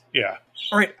mechanics. Yeah.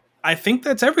 All right. I think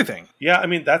that's everything. Yeah, I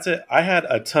mean, that's it. I had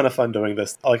a ton of fun doing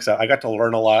this. Like I said, I got to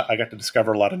learn a lot. I got to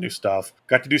discover a lot of new stuff.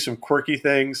 Got to do some quirky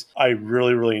things. I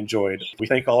really, really enjoyed. We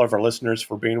thank all of our listeners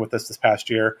for being with us this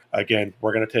past year. Again,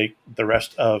 we're going to take the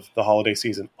rest of the holiday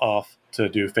season off to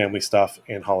do family stuff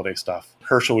and holiday stuff.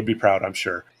 Herschel would be proud, I'm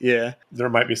sure. Yeah. There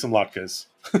might be some latkes.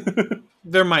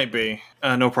 There might be.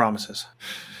 No promises.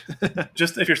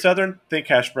 Just if you're Southern, think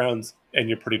hash browns, and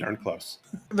you're pretty darn close.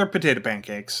 They're potato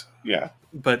pancakes. Yeah.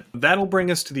 But that'll bring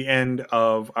us to the end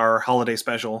of our holiday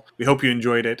special. We hope you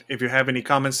enjoyed it. If you have any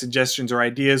comments, suggestions, or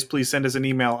ideas, please send us an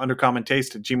email,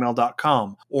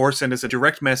 undercommontaste@gmail.com, or send us a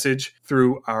direct message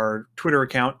through our Twitter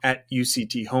account at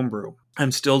UCT Homebrew.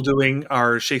 I'm still doing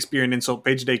our Shakespeare and Insult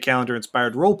Page a Day calendar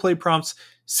inspired roleplay prompts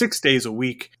 6 days a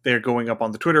week. They're going up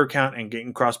on the Twitter account and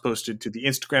getting cross-posted to the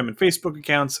Instagram and Facebook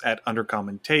accounts at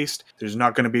Undercommon Taste. There's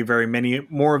not going to be very many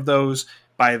more of those.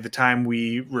 By the time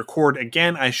we record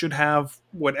again, I should have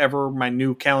whatever my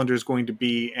new calendar is going to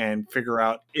be and figure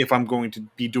out if I'm going to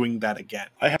be doing that again.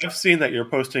 I have seen that you're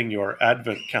posting your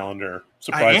Advent calendar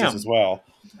surprises as well.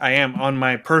 I am on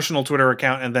my personal Twitter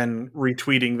account and then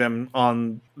retweeting them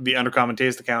on the Undercommon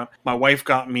Taste account. My wife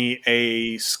got me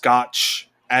a Scotch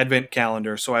Advent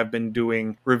calendar, so I've been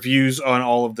doing reviews on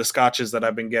all of the scotches that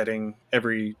I've been getting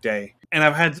every day. And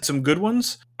I've had some good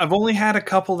ones. I've only had a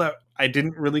couple that I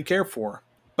didn't really care for.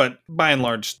 But by and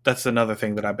large, that's another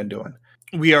thing that I've been doing.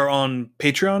 We are on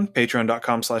Patreon,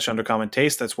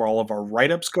 patreon.com/undercommontaste. That's where all of our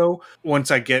write-ups go. Once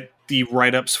I get the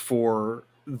write-ups for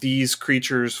these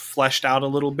creatures fleshed out a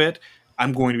little bit,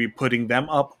 I'm going to be putting them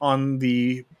up on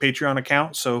the Patreon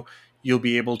account. So you'll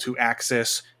be able to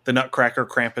access the Nutcracker,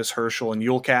 Krampus, Herschel, and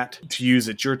Yulcat to use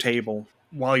at your table.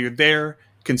 While you're there,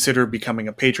 consider becoming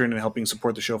a patron and helping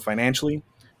support the show financially.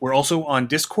 We're also on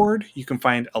Discord. You can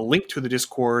find a link to the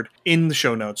Discord in the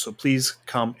show notes, so please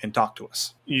come and talk to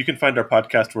us. You can find our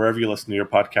podcast wherever you listen to your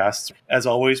podcasts. As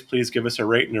always, please give us a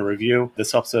rate and a review.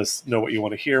 This helps us know what you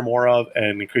want to hear more of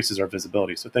and increases our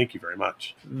visibility. So thank you very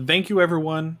much. Thank you,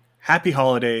 everyone. Happy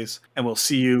holidays, and we'll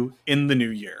see you in the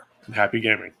new year. And happy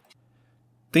gaming.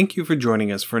 Thank you for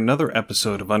joining us for another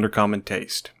episode of Undercommon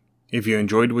Taste. If you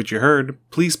enjoyed what you heard,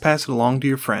 please pass it along to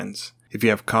your friends. If you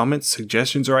have comments,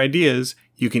 suggestions, or ideas,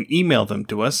 you can email them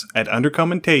to us at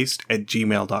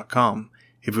undercommontaste@gmail.com.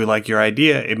 If we like your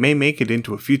idea, it may make it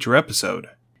into a future episode.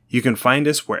 You can find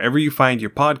us wherever you find your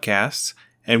podcasts,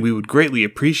 and we would greatly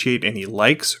appreciate any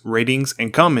likes, ratings,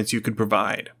 and comments you could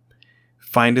provide.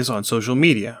 Find us on social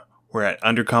media. We're at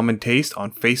Undercommon Taste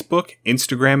on Facebook,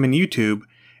 Instagram, and YouTube,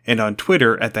 and on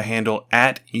Twitter at the handle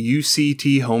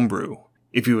 @UCTHomebrew.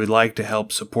 If you would like to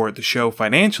help support the show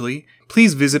financially,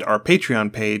 please visit our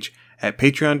Patreon page at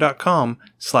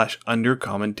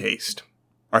patreon.com/undercommontaste.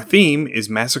 Our theme is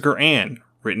Massacre Anne,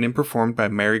 written and performed by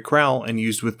Mary Crowell and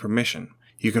used with permission.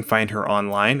 You can find her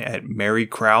online at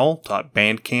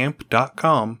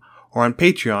marycrowell.bandcamp.com or on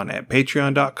Patreon at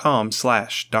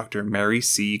patreon.com/Dr. Mary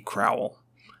C. Crowell.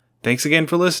 Thanks again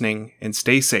for listening, and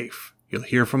stay safe. You'll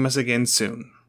hear from us again soon.